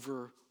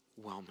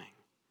overwhelming.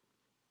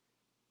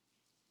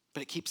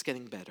 But it keeps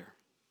getting better.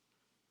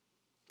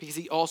 Because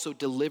he also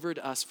delivered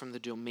us from the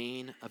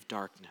domain of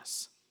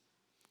darkness.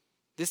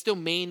 This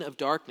domain of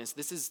darkness,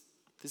 this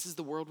is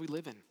the world we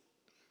live in.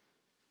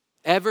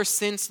 Ever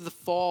since the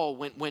fall,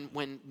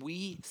 when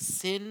we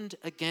sinned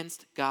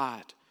against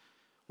God,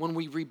 when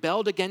we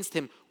rebelled against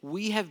him,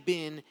 we have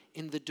been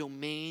in the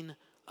domain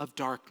of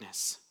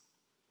darkness.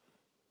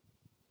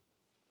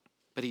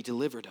 But he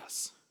delivered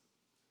us.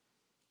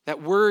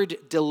 That word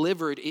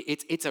delivered,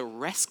 it's a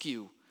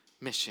rescue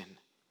mission.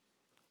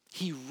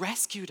 He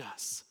rescued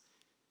us.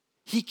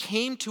 He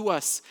came to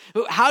us.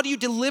 How do you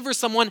deliver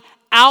someone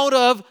out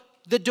of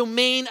the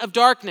domain of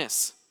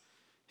darkness?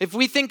 If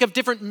we think of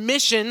different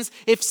missions,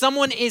 if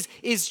someone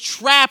is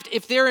trapped,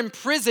 if they're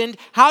imprisoned,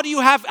 how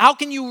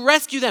can you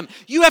rescue them?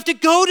 You have to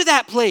go to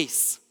that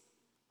place.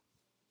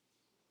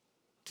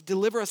 To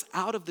deliver us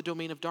out of the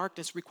domain of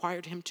darkness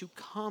required him to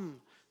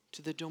come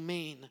to the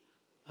domain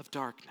of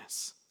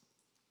darkness.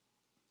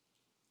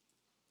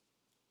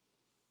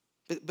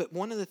 But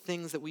one of the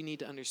things that we need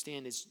to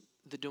understand is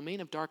the domain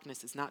of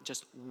darkness is not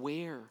just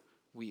where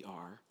we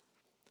are,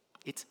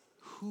 it's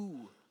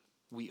who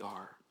we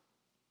are.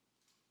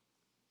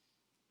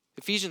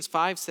 Ephesians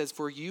 5 says,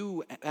 for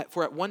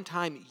at one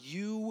time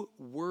you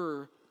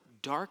were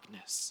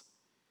darkness,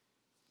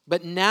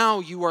 but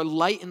now you are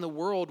light in the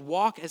world.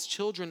 Walk as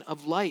children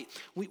of light.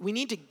 We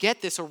need to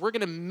get this or we're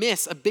going to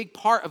miss a big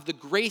part of the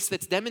grace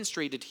that's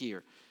demonstrated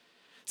here.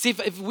 See,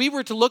 if we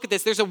were to look at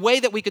this, there's a way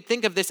that we could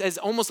think of this as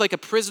almost like a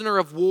prisoner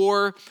of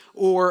war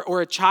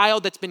or a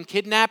child that's been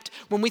kidnapped.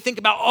 When we think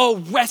about,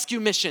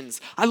 rescue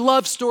missions. I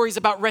love stories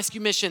about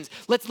rescue missions.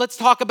 Let's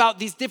talk about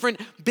these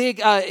different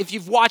big, if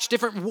you've watched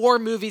different war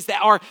movies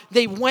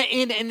they went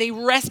in and they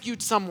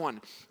rescued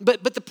someone.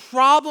 But the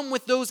problem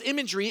with those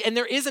imagery, and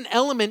there is an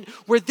element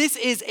where this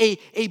is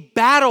a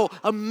battle,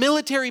 a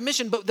military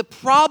mission, but the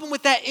problem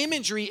with that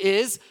imagery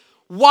is,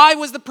 why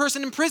was the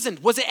person imprisoned?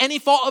 Was it any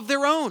fault of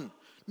their own?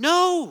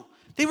 No,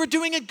 they were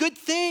doing a good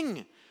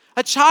thing.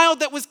 A child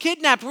that was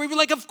kidnapped, we were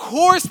like, of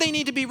course they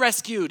need to be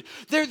rescued.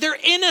 They're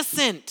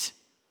innocent.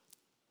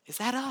 Is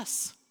that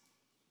us?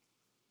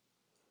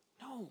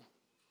 No.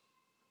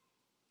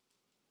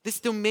 This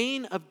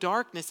domain of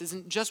darkness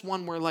isn't just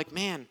one where like,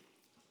 man,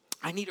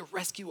 I need to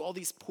rescue all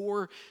these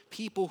poor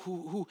people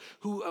who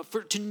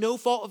to no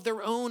fault of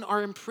their own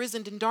are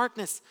imprisoned in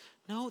darkness.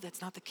 No,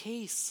 that's not the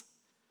case.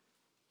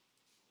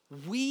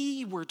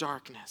 We were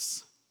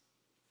darkness.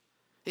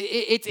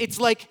 It's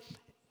like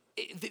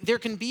there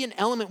can be an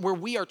element where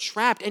we are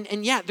trapped.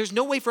 And yeah, there's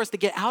no way for us to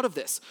get out of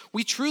this.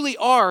 We truly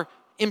are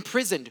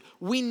imprisoned.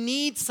 We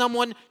need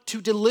someone to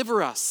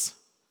deliver us.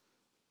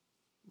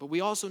 But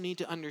we also need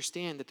to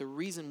understand that the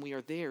reason we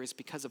are there is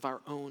because of our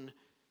own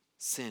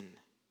sin.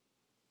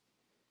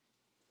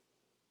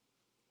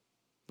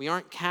 We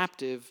aren't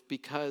captive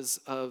because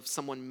of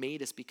someone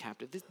made us be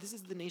captive. This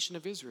is the nation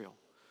of Israel.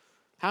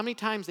 How many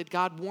times did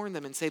God warn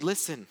them and say,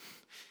 listen,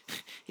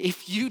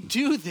 if you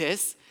do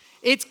this,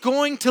 it's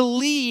going to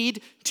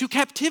lead to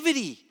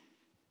captivity.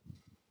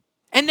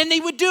 And then they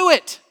would do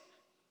it.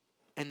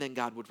 And then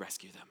God would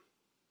rescue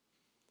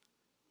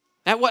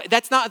them.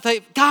 That's not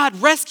like,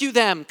 God, rescue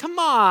them. Come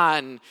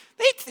on.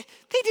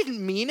 They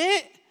didn't mean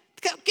it.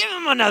 Give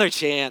them another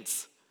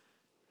chance.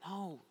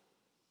 No.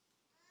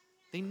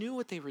 They knew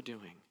what they were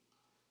doing.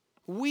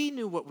 We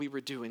knew what we were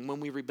doing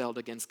when we rebelled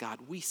against God.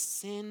 We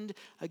sinned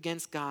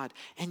against God,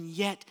 and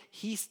yet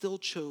he still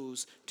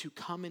chose to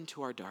come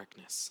into our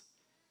darkness.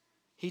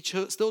 He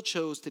still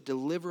chose to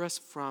deliver us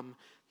from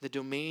the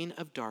domain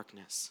of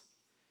darkness.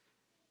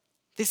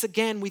 This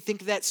again, we think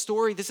of that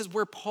story. This is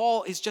where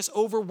Paul is just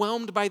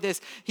overwhelmed by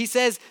this. He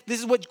says, this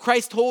is what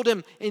Christ told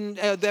him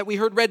that we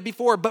heard read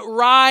before. But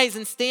rise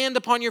and stand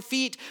upon your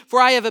feet,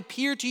 for I have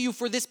appeared to you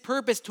for this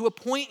purpose, to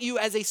appoint you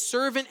as a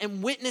servant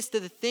and witness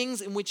to the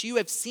things in which you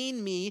have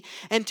seen me,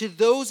 and to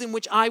those in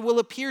which I will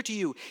appear to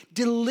you,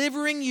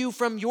 delivering you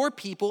from your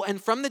people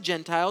and from the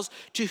Gentiles,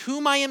 to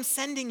whom I am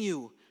sending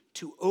you,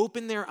 to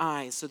open their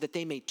eyes so that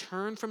they may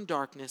turn from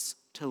darkness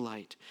to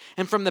light,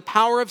 and from the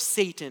power of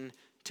Satan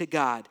to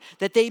God,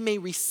 that they may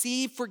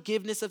receive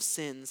forgiveness of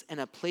sins and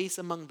a place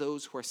among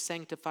those who are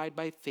sanctified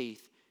by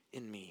faith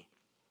in me.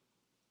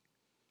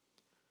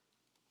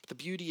 But the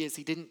beauty is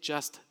he didn't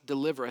just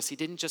deliver us. He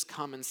didn't just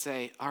come and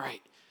say, all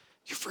right,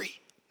 you're free.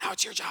 Now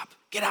it's your job.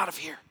 Get out of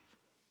here.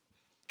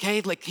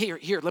 Okay, like here,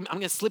 I'm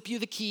going to slip you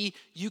the key.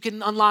 You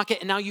can unlock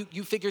it, and now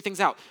you figure things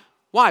out.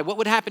 Why? What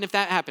would happen if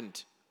that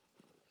happened?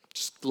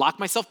 Just lock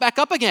myself back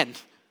up again.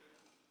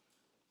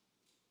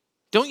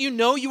 Don't you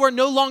know you are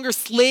no longer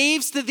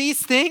slaves to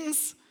these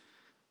things?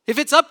 If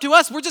it's up to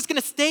us, we're just going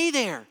to stay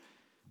there.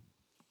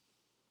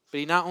 But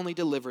he not only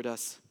delivered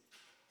us,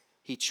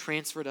 he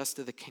transferred us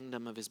to the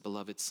kingdom of his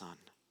beloved Son.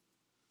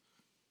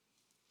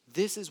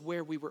 This is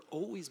where we were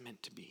always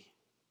meant to be.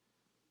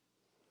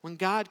 When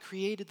God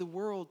created the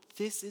world,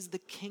 this is the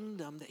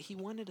kingdom that he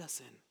wanted us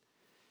in.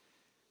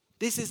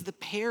 This is the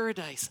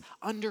paradise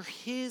under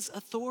his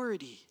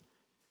authority.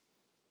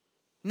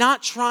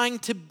 Not trying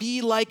to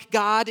be like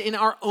God in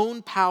our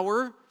own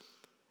power,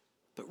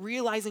 but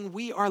realizing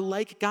we are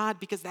like God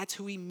because that's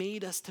who he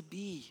made us to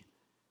be.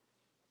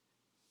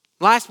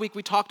 Last week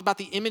we talked about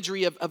the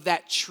imagery of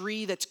that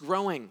tree that's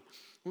growing.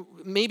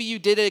 Maybe you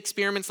did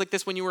experiments like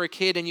this when you were a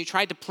kid and you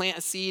tried to plant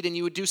a seed and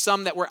you would do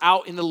some that were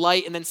out in the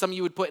light and then some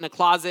you would put in a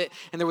closet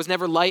and there was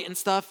never light and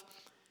stuff.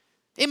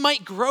 It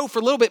might grow for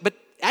a little bit, but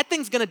that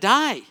thing's going to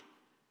die.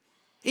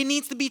 It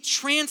needs to be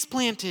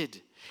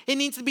transplanted. It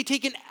needs to be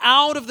taken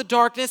out of the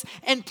darkness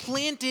and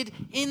planted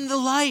in the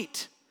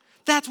light.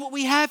 That's what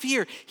we have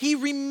here. He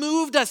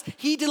removed us.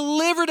 He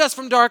delivered us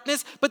from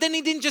darkness, but then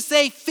he didn't just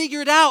say,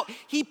 figure it out.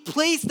 He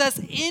placed us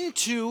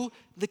into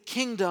the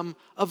kingdom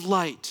of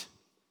light.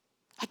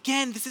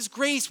 Again, this is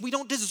grace. We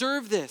don't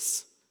deserve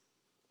this.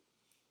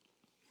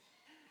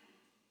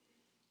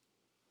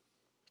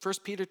 1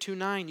 Peter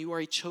 2:9, you are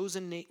a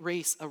chosen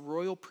race, a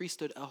royal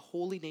priesthood, a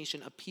holy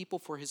nation, a people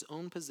for his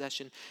own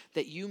possession,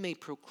 that you may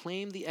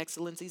proclaim the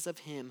excellencies of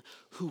him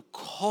who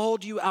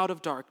called you out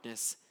of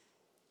darkness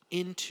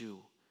into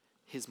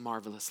his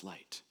marvelous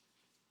light.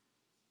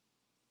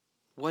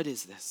 What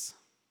is this?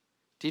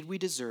 Did we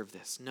deserve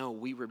this? No,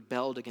 we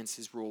rebelled against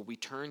his rule. We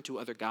turned to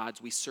other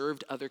gods. We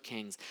served other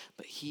kings,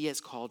 but he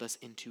has called us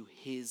into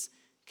his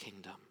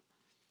kingdom.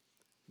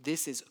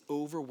 This is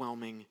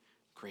overwhelming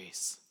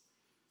grace.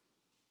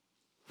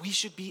 We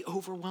should be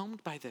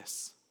overwhelmed by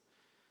this.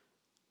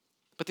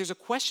 But there's a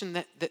question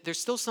that there's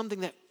still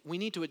something that we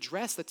need to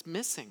address that's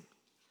missing.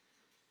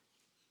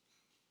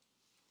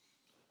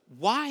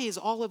 Why is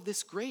all of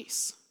this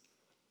grace?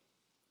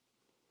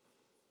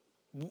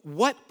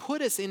 What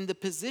put us in the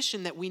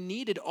position that we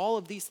needed all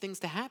of these things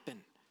to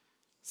happen?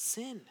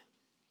 Sin.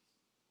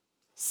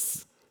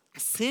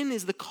 Sin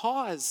is the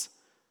cause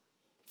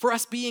for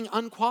us being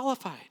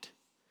unqualified.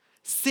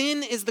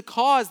 Sin is the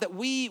cause that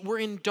we were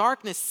in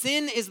darkness.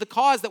 Sin is the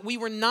cause that we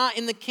were not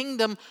in the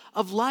kingdom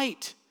of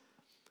light.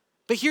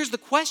 But here's the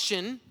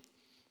question.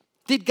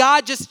 Did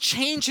God just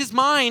change his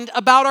mind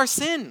about our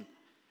sin?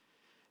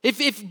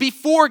 If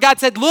before God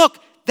said, look,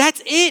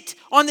 that's it.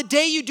 On the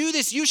day you do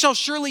this, you shall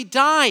surely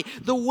die.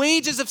 The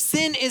wages of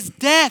sin is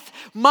death.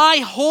 My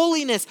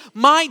holiness,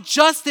 my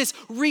justice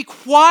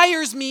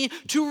requires me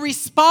to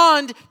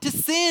respond to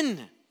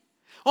sin.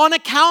 On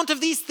account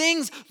of these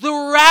things,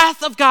 the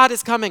wrath of God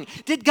is coming.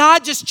 Did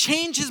God just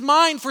change his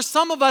mind for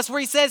some of us where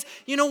he says,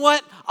 you know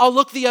what, I'll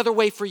look the other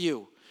way for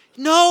you?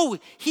 No,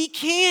 he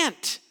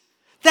can't.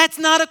 That's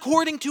not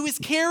according to his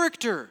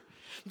character.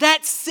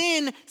 That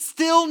sin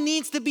still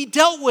needs to be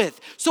dealt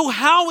with. So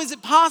how is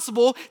it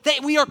possible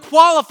that we are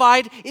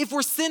qualified if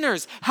we're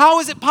sinners? How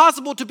is it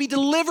possible to be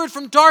delivered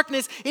from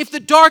darkness if the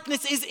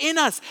darkness is in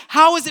us?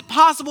 How is it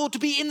possible to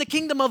be in the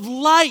kingdom of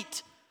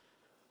light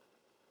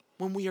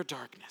when we are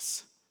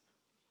darkness?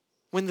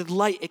 When the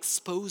light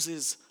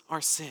exposes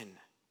our sin?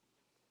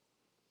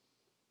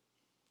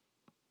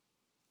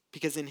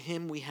 Because in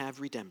him we have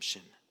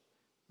redemption,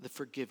 the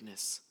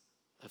forgiveness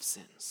of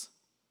sins.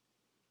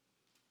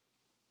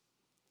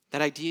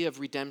 That idea of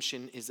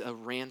redemption is a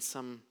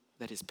ransom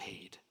that is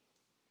paid.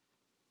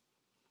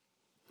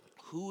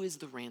 Who is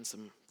the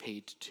ransom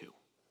paid to?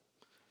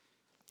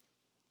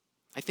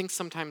 I think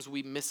sometimes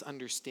we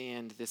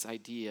misunderstand this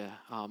idea.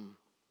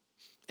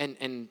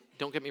 And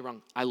don't get me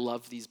wrong, I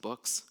love these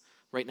books.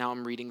 Right now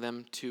I'm reading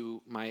them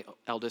to my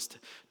eldest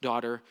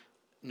daughter,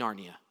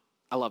 Narnia.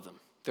 I love them.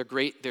 They're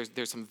great.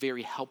 There's some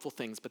very helpful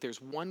things, but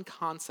there's one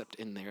concept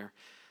in there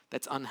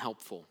that's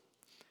unhelpful.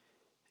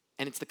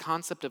 And it's the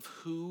concept of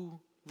who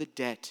the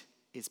debt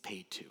is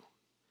paid to.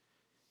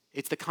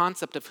 It's the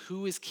concept of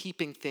who is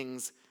keeping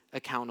things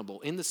accountable.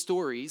 In the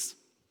stories,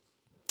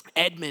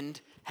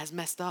 Edmund has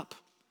messed up.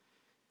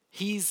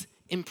 He's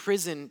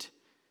imprisoned.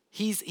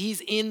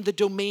 He's in the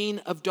domain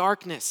of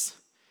darkness,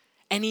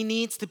 and he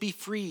needs to be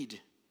freed.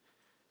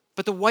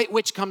 But the White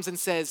Witch comes and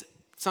says,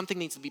 something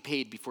needs to be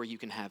paid before you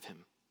can have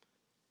him.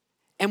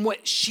 And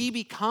what she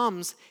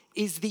becomes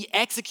is the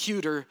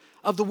executor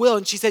of the will.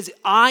 And she says,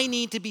 I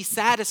need to be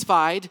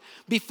satisfied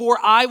before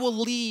I will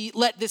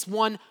let this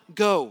one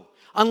go.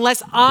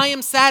 Unless I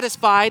am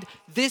satisfied,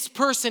 this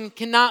person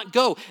cannot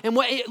go. And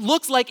what it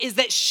looks like is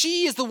that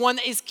she is the one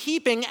that is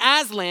keeping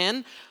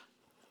Aslan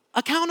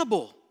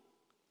accountable.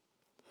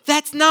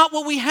 That's not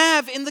what we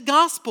have in the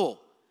gospel.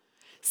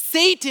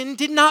 Satan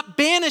did not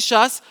banish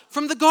us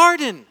from the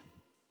garden.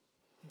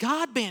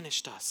 God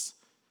banished us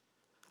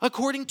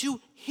according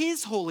to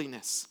his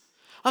holiness,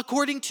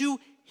 according to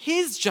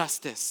his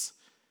justice.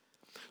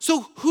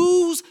 So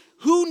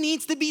who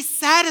needs to be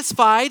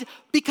satisfied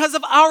because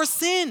of our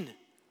sin?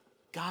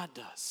 God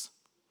does.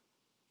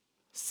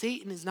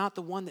 Satan is not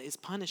the one that is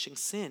punishing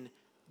sin.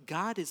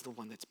 God is the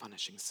one that's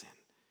punishing sin.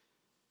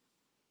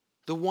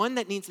 The one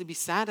that needs to be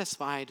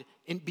satisfied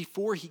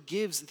before he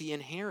gives the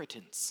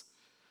inheritance.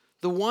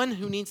 The one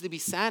who needs to be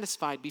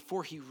satisfied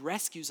before he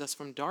rescues us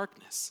from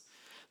darkness.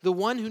 The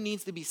one who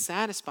needs to be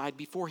satisfied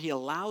before he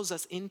allows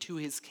us into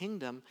his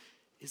kingdom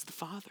is the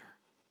Father.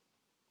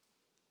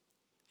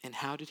 And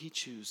how did he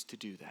choose to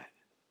do that?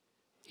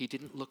 He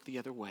didn't look the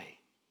other way.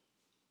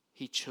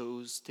 He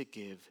chose to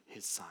give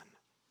his Son.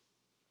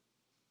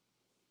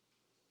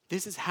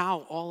 This is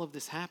how all of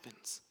this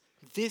happens.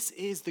 This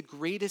is the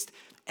greatest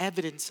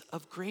evidence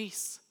of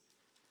grace.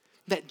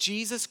 That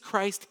Jesus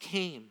Christ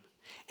came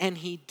and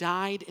he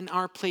died in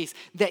our place,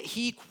 that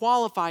he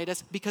qualified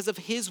us because of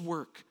his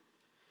work.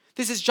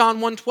 This is John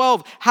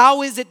 1:12.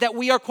 How is it that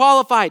we are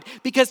qualified?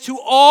 Because to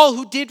all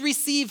who did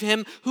receive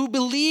him, who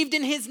believed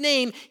in his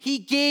name, he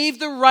gave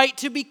the right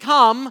to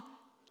become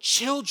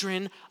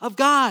children of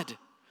God.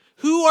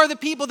 Who are the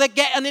people that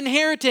get an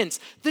inheritance?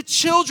 The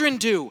children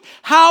do.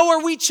 How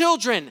are we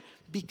children?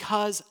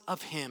 Because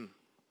of him.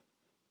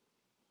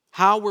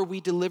 How were we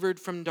delivered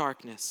from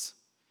darkness?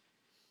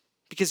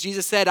 Because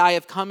Jesus said, I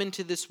have come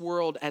into this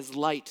world as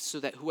light so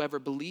that whoever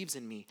believes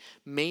in me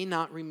may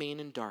not remain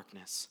in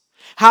darkness.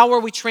 How are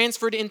we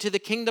transferred into the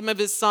kingdom of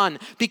his Son?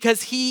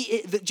 Because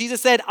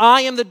Jesus said, I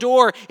am the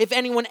door. If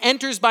anyone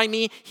enters by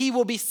me, he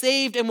will be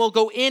saved and will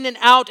go in and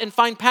out and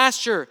find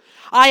pasture.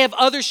 I have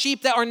other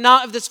sheep that are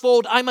not of this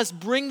fold. I must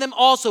bring them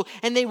also,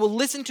 and they will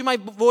listen to my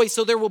voice.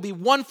 So there will be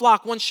one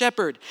flock, one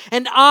shepherd.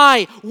 And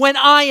I, when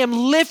I am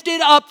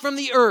lifted up from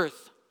the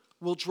earth,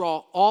 will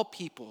draw all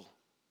people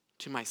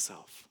to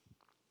myself.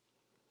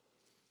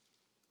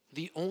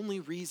 The only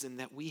reason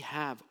that we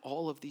have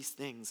all of these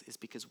things is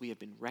because we have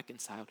been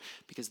reconciled,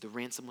 because the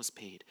ransom was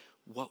paid.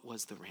 What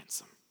was the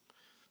ransom?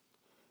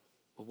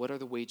 Well, what are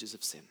the wages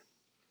of sin?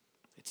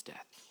 It's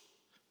death.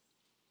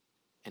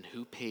 And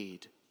who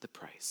paid the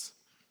price?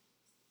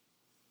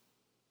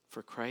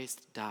 For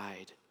Christ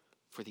died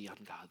for the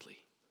ungodly.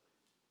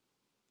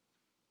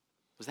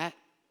 Was that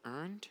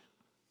earned?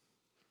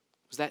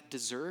 Was that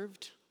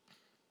deserved?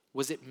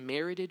 Was it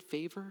merited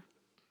favor?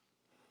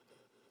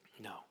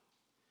 No.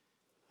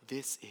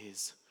 This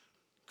is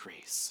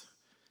grace.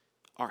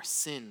 Our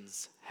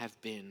sins have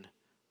been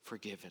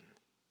forgiven.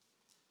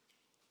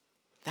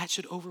 That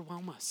should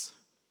overwhelm us.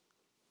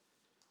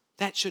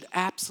 That should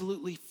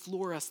absolutely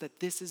floor us, that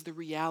this is the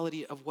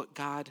reality of what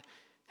God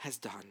has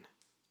done.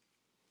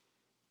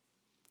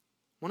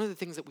 One of the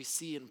things that we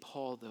see in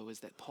Paul, though,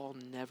 is that Paul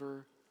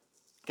never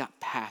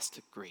got past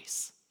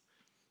grace.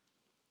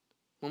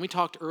 When we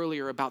talked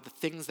earlier about the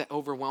things that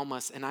overwhelm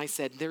us, and I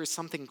said there is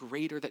something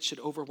greater that should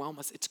overwhelm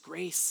us, it's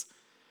grace.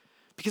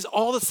 Because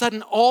all of a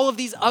sudden, all of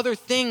these other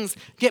things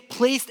get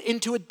placed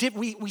into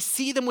we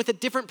see them with a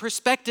different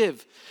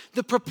perspective.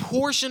 The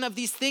proportion of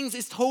these things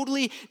is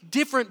totally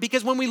different,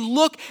 because when we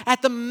look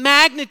at the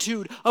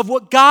magnitude of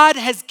what God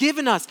has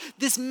given us,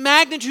 this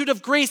magnitude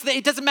of grace, that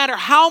it doesn't matter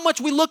how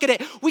much we look at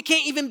it, we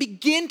can't even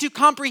begin to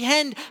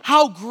comprehend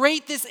how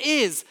great this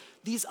is.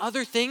 These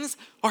other things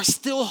are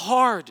still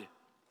hard,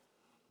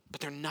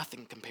 but they're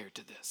nothing compared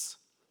to this.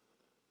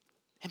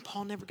 And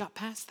Paul never got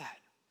past that.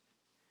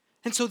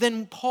 And so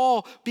then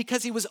Paul,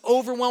 because he was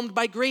overwhelmed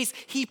by grace,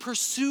 he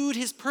pursued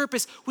his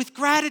purpose with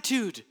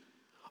gratitude.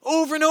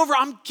 Over and over,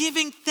 I'm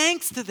giving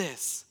thanks to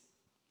this.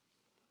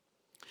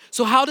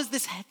 So how does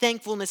this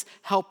thankfulness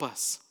help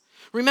us?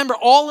 Remember,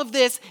 all of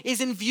this is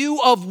in view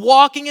of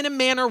walking in a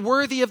manner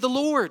worthy of the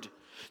Lord.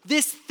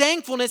 This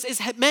thankfulness is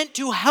meant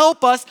to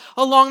help us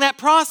along that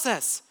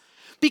process.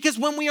 Because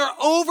when we are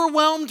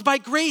overwhelmed by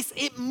grace,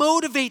 it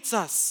motivates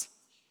us.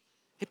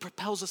 It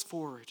propels us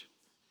forward.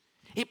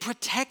 It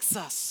protects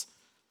us.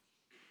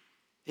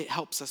 It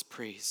helps us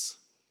praise.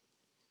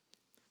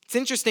 It's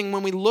interesting,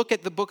 when we look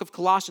at the book of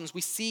Colossians,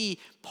 we see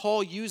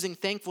Paul using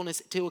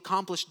thankfulness to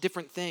accomplish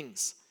different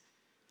things.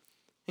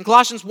 In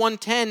Colossians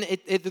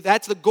 1:10,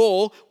 that's the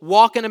goal,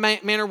 walk in a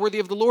manner worthy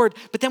of the Lord.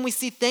 But then we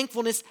see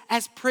thankfulness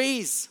as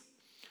praise.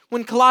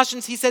 When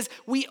Colossians, he says,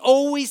 we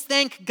always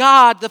thank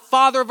God, the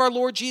Father of our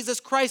Lord Jesus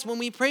Christ, when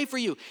we pray for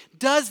you.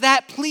 Does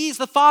that please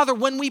the Father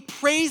when we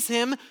praise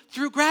him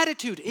through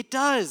gratitude? It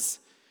does.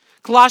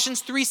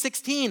 Colossians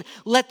 3:16,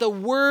 let the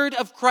word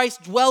of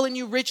Christ dwell in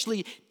you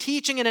richly,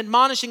 teaching and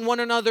admonishing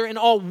one another in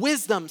all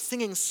wisdom,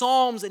 singing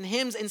psalms and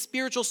hymns and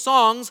spiritual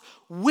songs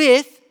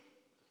with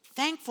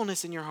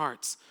thankfulness in your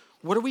hearts.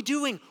 What are we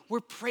doing?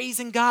 We're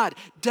praising God.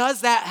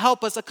 Does that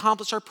help us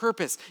accomplish our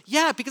purpose?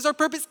 Yeah, because our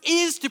purpose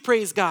is to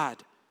praise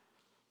God.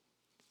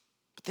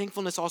 But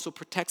thankfulness also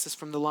protects us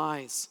from the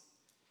lies.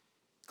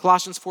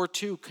 Colossians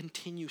 4:2,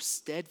 continue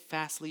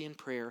steadfastly in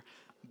prayer,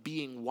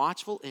 being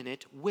watchful in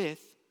it with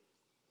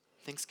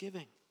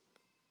thanksgiving.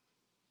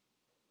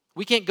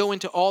 We can't go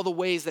into all the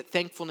ways that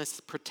thankfulness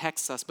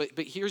protects us, but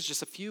here's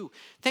just a few.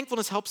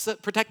 Thankfulness helps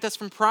protect us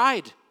from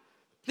pride.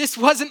 This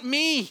wasn't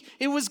me,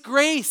 it was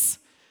grace.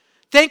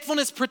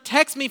 Thankfulness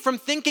protects me from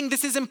thinking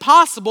this is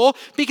impossible,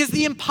 because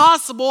the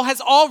impossible has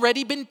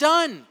already been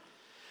done.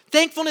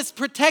 Thankfulness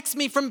protects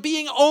me from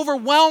being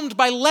overwhelmed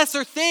by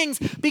lesser things,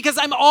 because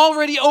I'm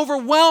already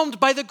overwhelmed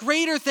by the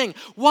greater thing.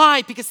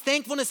 Why? Because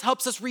thankfulness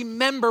helps us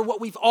remember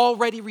what we've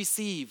already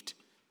received.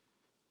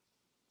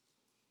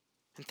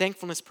 And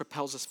thankfulness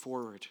propels us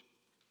forward.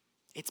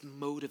 It's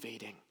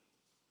motivating.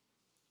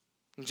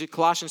 In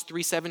Colossians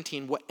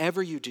 3:17,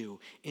 whatever you do,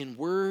 in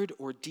word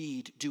or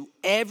deed, do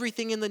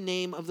everything in the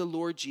name of the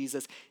Lord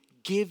Jesus,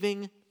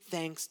 giving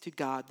thanks to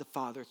God the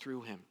Father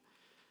through him.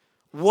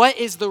 What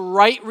is the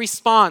right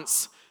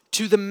response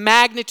to the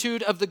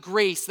magnitude of the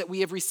grace that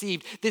we have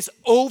received? This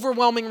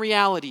overwhelming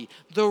reality.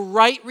 The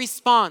right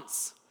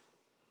response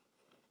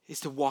is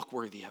to walk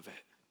worthy of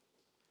it.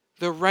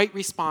 The right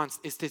response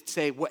is to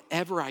say,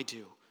 whatever I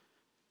do,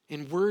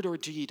 in word or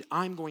deed,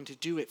 I'm going to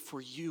do it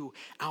for you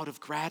out of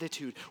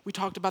gratitude. We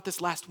talked about this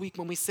last week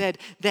when we said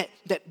that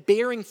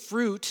bearing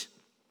fruit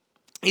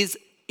is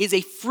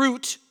a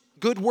fruit.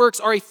 Good works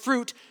are a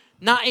fruit,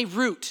 not a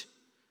root.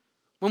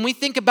 When we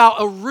think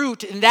about a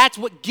root and that's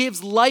what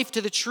gives life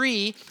to the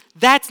tree,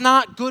 that's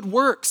not good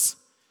works.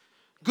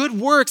 Good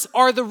works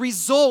are the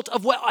result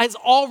of what has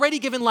already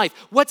given life.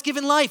 What's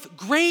given life?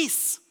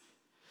 Grace.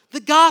 The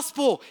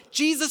gospel,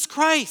 Jesus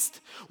Christ.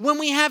 When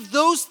we have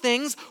those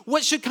things,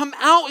 what should come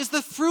out is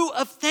the fruit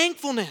of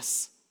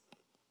thankfulness.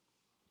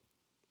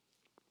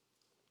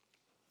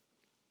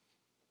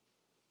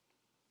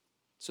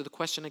 So the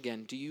question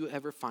again, do you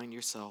ever find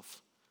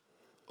yourself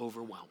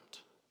overwhelmed?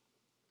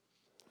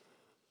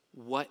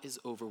 What is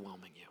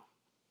overwhelming you?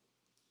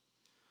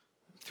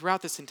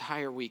 Throughout this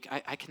entire week,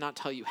 I cannot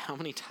tell you how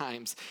many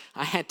times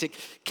I had to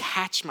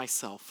catch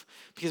myself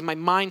because my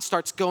mind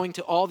starts going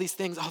to all these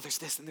things. Oh, there's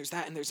this and there's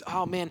that and there's,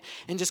 oh man,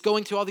 and just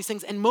going through all these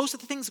things. And most of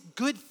the things,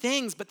 good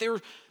things, but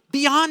they're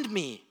beyond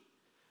me.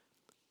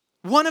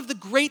 One of the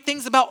great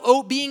things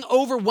about being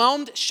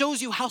overwhelmed shows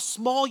you how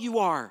small you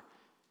are.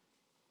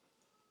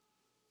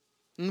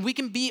 And we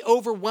can be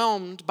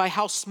overwhelmed by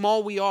how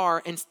small we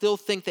are and still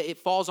think that it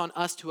falls on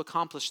us to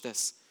accomplish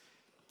this.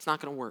 It's not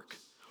going to work.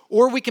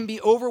 Or we can be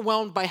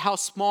overwhelmed by how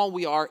small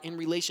we are in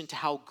relation to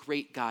how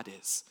great God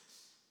is.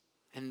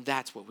 And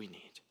that's what we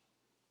need.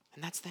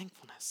 And that's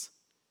thankfulness.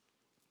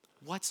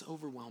 What's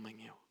overwhelming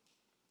you?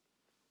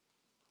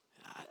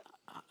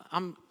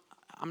 I'm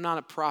not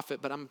a prophet,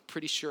 but I'm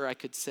pretty sure I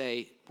could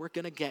say we're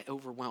going to get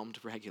overwhelmed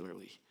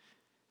regularly.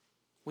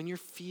 When you're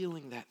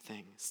feeling that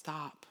thing,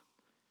 stop.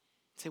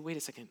 Say, wait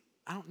a second,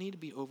 I don't need to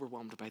be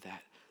overwhelmed by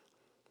that.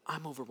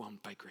 I'm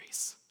overwhelmed by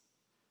grace.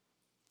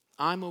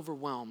 I'm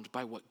overwhelmed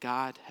by what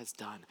God has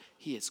done.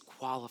 He has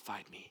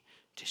qualified me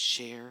to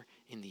share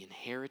in the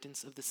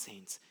inheritance of the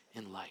saints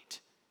in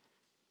light.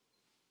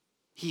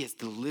 He has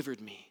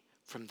delivered me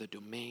from the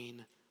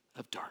domain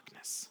of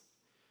darkness.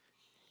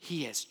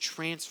 He has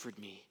transferred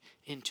me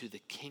into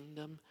the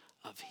kingdom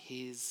of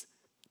his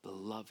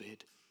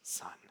beloved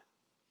Son,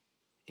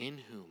 in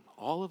whom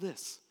all of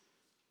this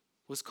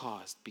was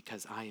caused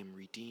because I am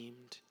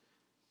redeemed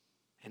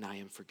and I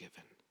am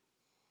forgiven.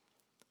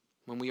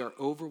 When we are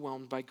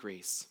overwhelmed by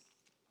grace,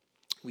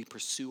 we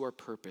pursue our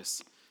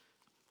purpose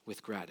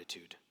with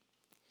gratitude.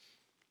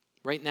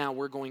 Right now,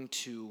 we're going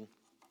to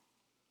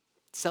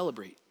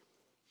celebrate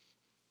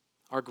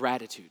our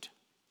gratitude.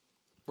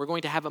 We're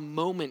going to have a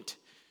moment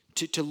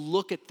to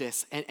look at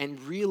this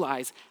and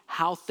realize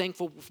how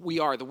thankful we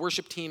are. The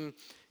worship team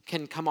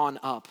can come on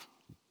up.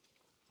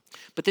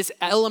 But this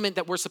element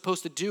that we're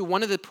supposed to do,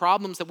 one of the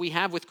problems that we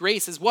have with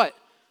grace is what?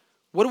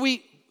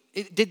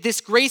 Did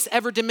this grace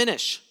ever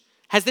diminish?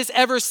 Has this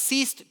ever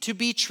ceased to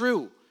be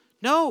true?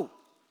 No.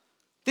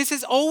 This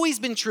has always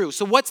been true.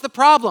 So what's the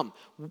problem?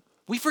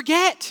 We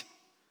forget.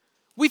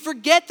 We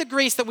forget the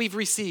grace that we've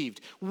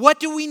received. What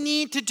do we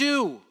need to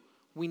do?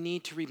 We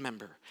need to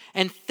remember.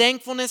 And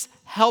thankfulness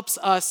helps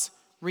us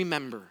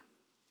remember.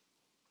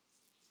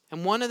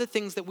 And one of the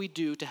things that we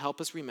do to help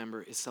us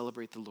remember is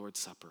celebrate the Lord's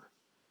Supper.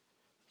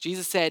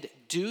 Jesus said,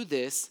 do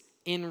this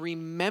in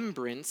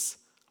remembrance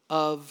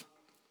of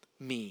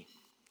me.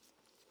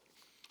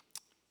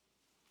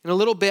 In a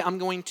little bit, I'm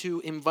going to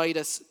invite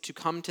us to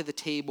come to the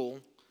table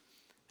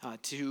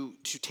to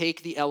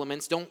take the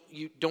elements.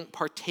 Don't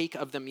partake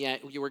of them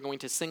yet. You are going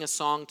to sing a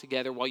song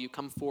together while you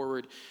come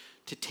forward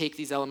to take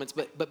these elements.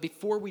 But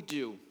before we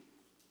do,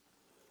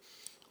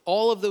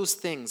 all of those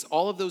things,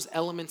 all of those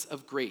elements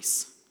of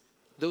grace,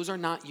 those are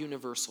not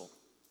universal.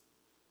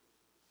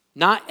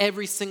 Not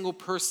every single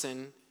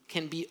person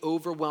can be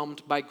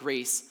overwhelmed by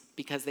grace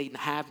because they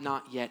have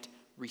not yet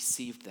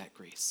received that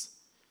grace.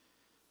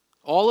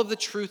 All of the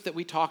truth that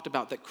we talked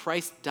about, that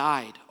Christ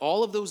died,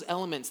 all of those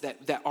elements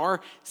that are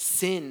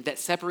sin, that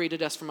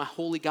separated us from a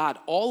holy God,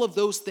 all of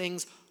those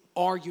things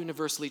are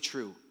universally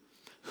true.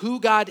 Who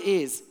God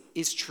is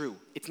true.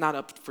 It's not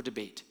up for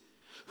debate.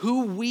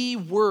 Who we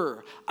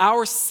were,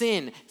 our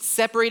sin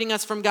separating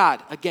us from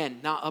God, again,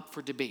 not up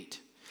for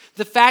debate.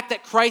 The fact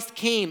that Christ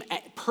came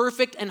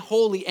perfect and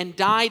holy and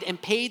died and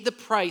paid the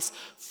price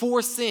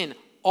for sin,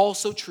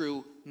 also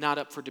true, not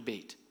up for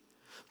debate.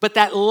 But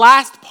that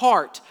last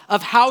part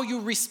of how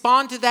you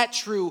respond to that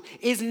truth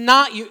is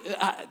not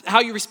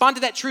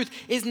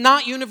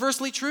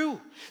universally true.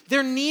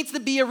 There needs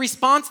to be a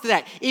response to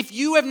that. If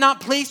you have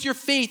not placed your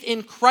faith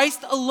in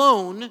Christ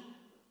alone,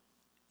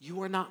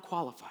 you are not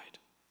qualified.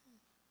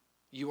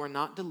 You are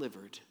not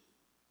delivered.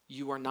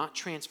 You are not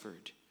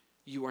transferred.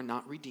 You are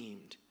not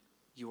redeemed.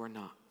 You are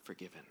not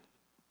forgiven.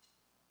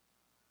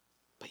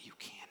 But you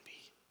can be.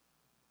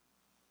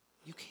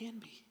 You can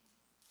be.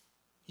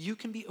 You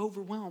can be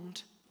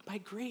overwhelmed by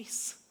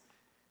grace.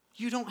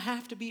 You don't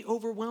have to be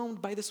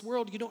overwhelmed by this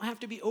world. You don't have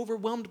to be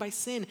overwhelmed by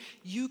sin.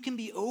 You can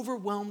be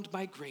overwhelmed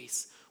by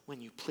grace when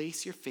you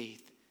place your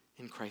faith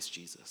in Christ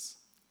Jesus.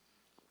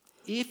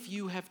 If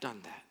you have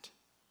done that,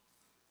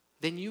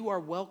 then you are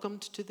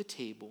welcomed to the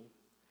table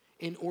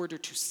in order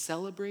to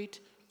celebrate,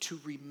 to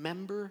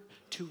remember,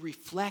 to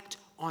reflect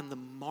on the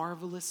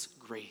marvelous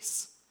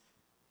grace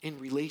in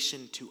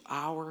relation to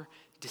our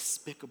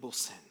despicable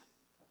sin.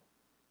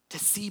 To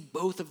see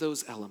both of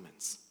those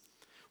elements.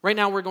 Right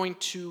now we're going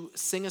to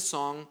sing a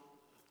song.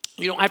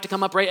 You don't have to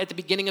come up right at the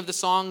beginning of the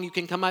song. You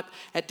can come up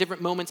at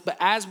different moments. But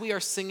as we are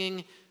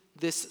singing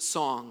this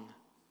song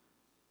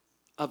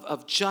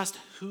of just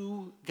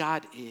who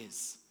God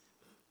is,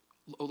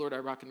 oh Lord,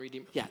 our rock and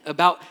redeemer. Yeah,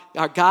 about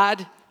our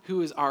God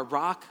who is our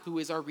rock, who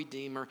is our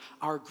redeemer,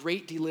 our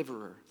great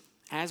deliverer.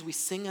 As we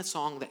sing a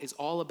song that is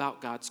all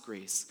about God's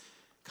grace,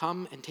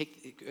 come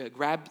and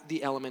grab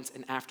the elements,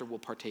 and after we'll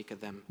partake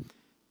of them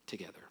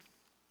together.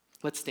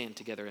 Let's stand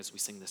together as we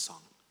sing this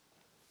song.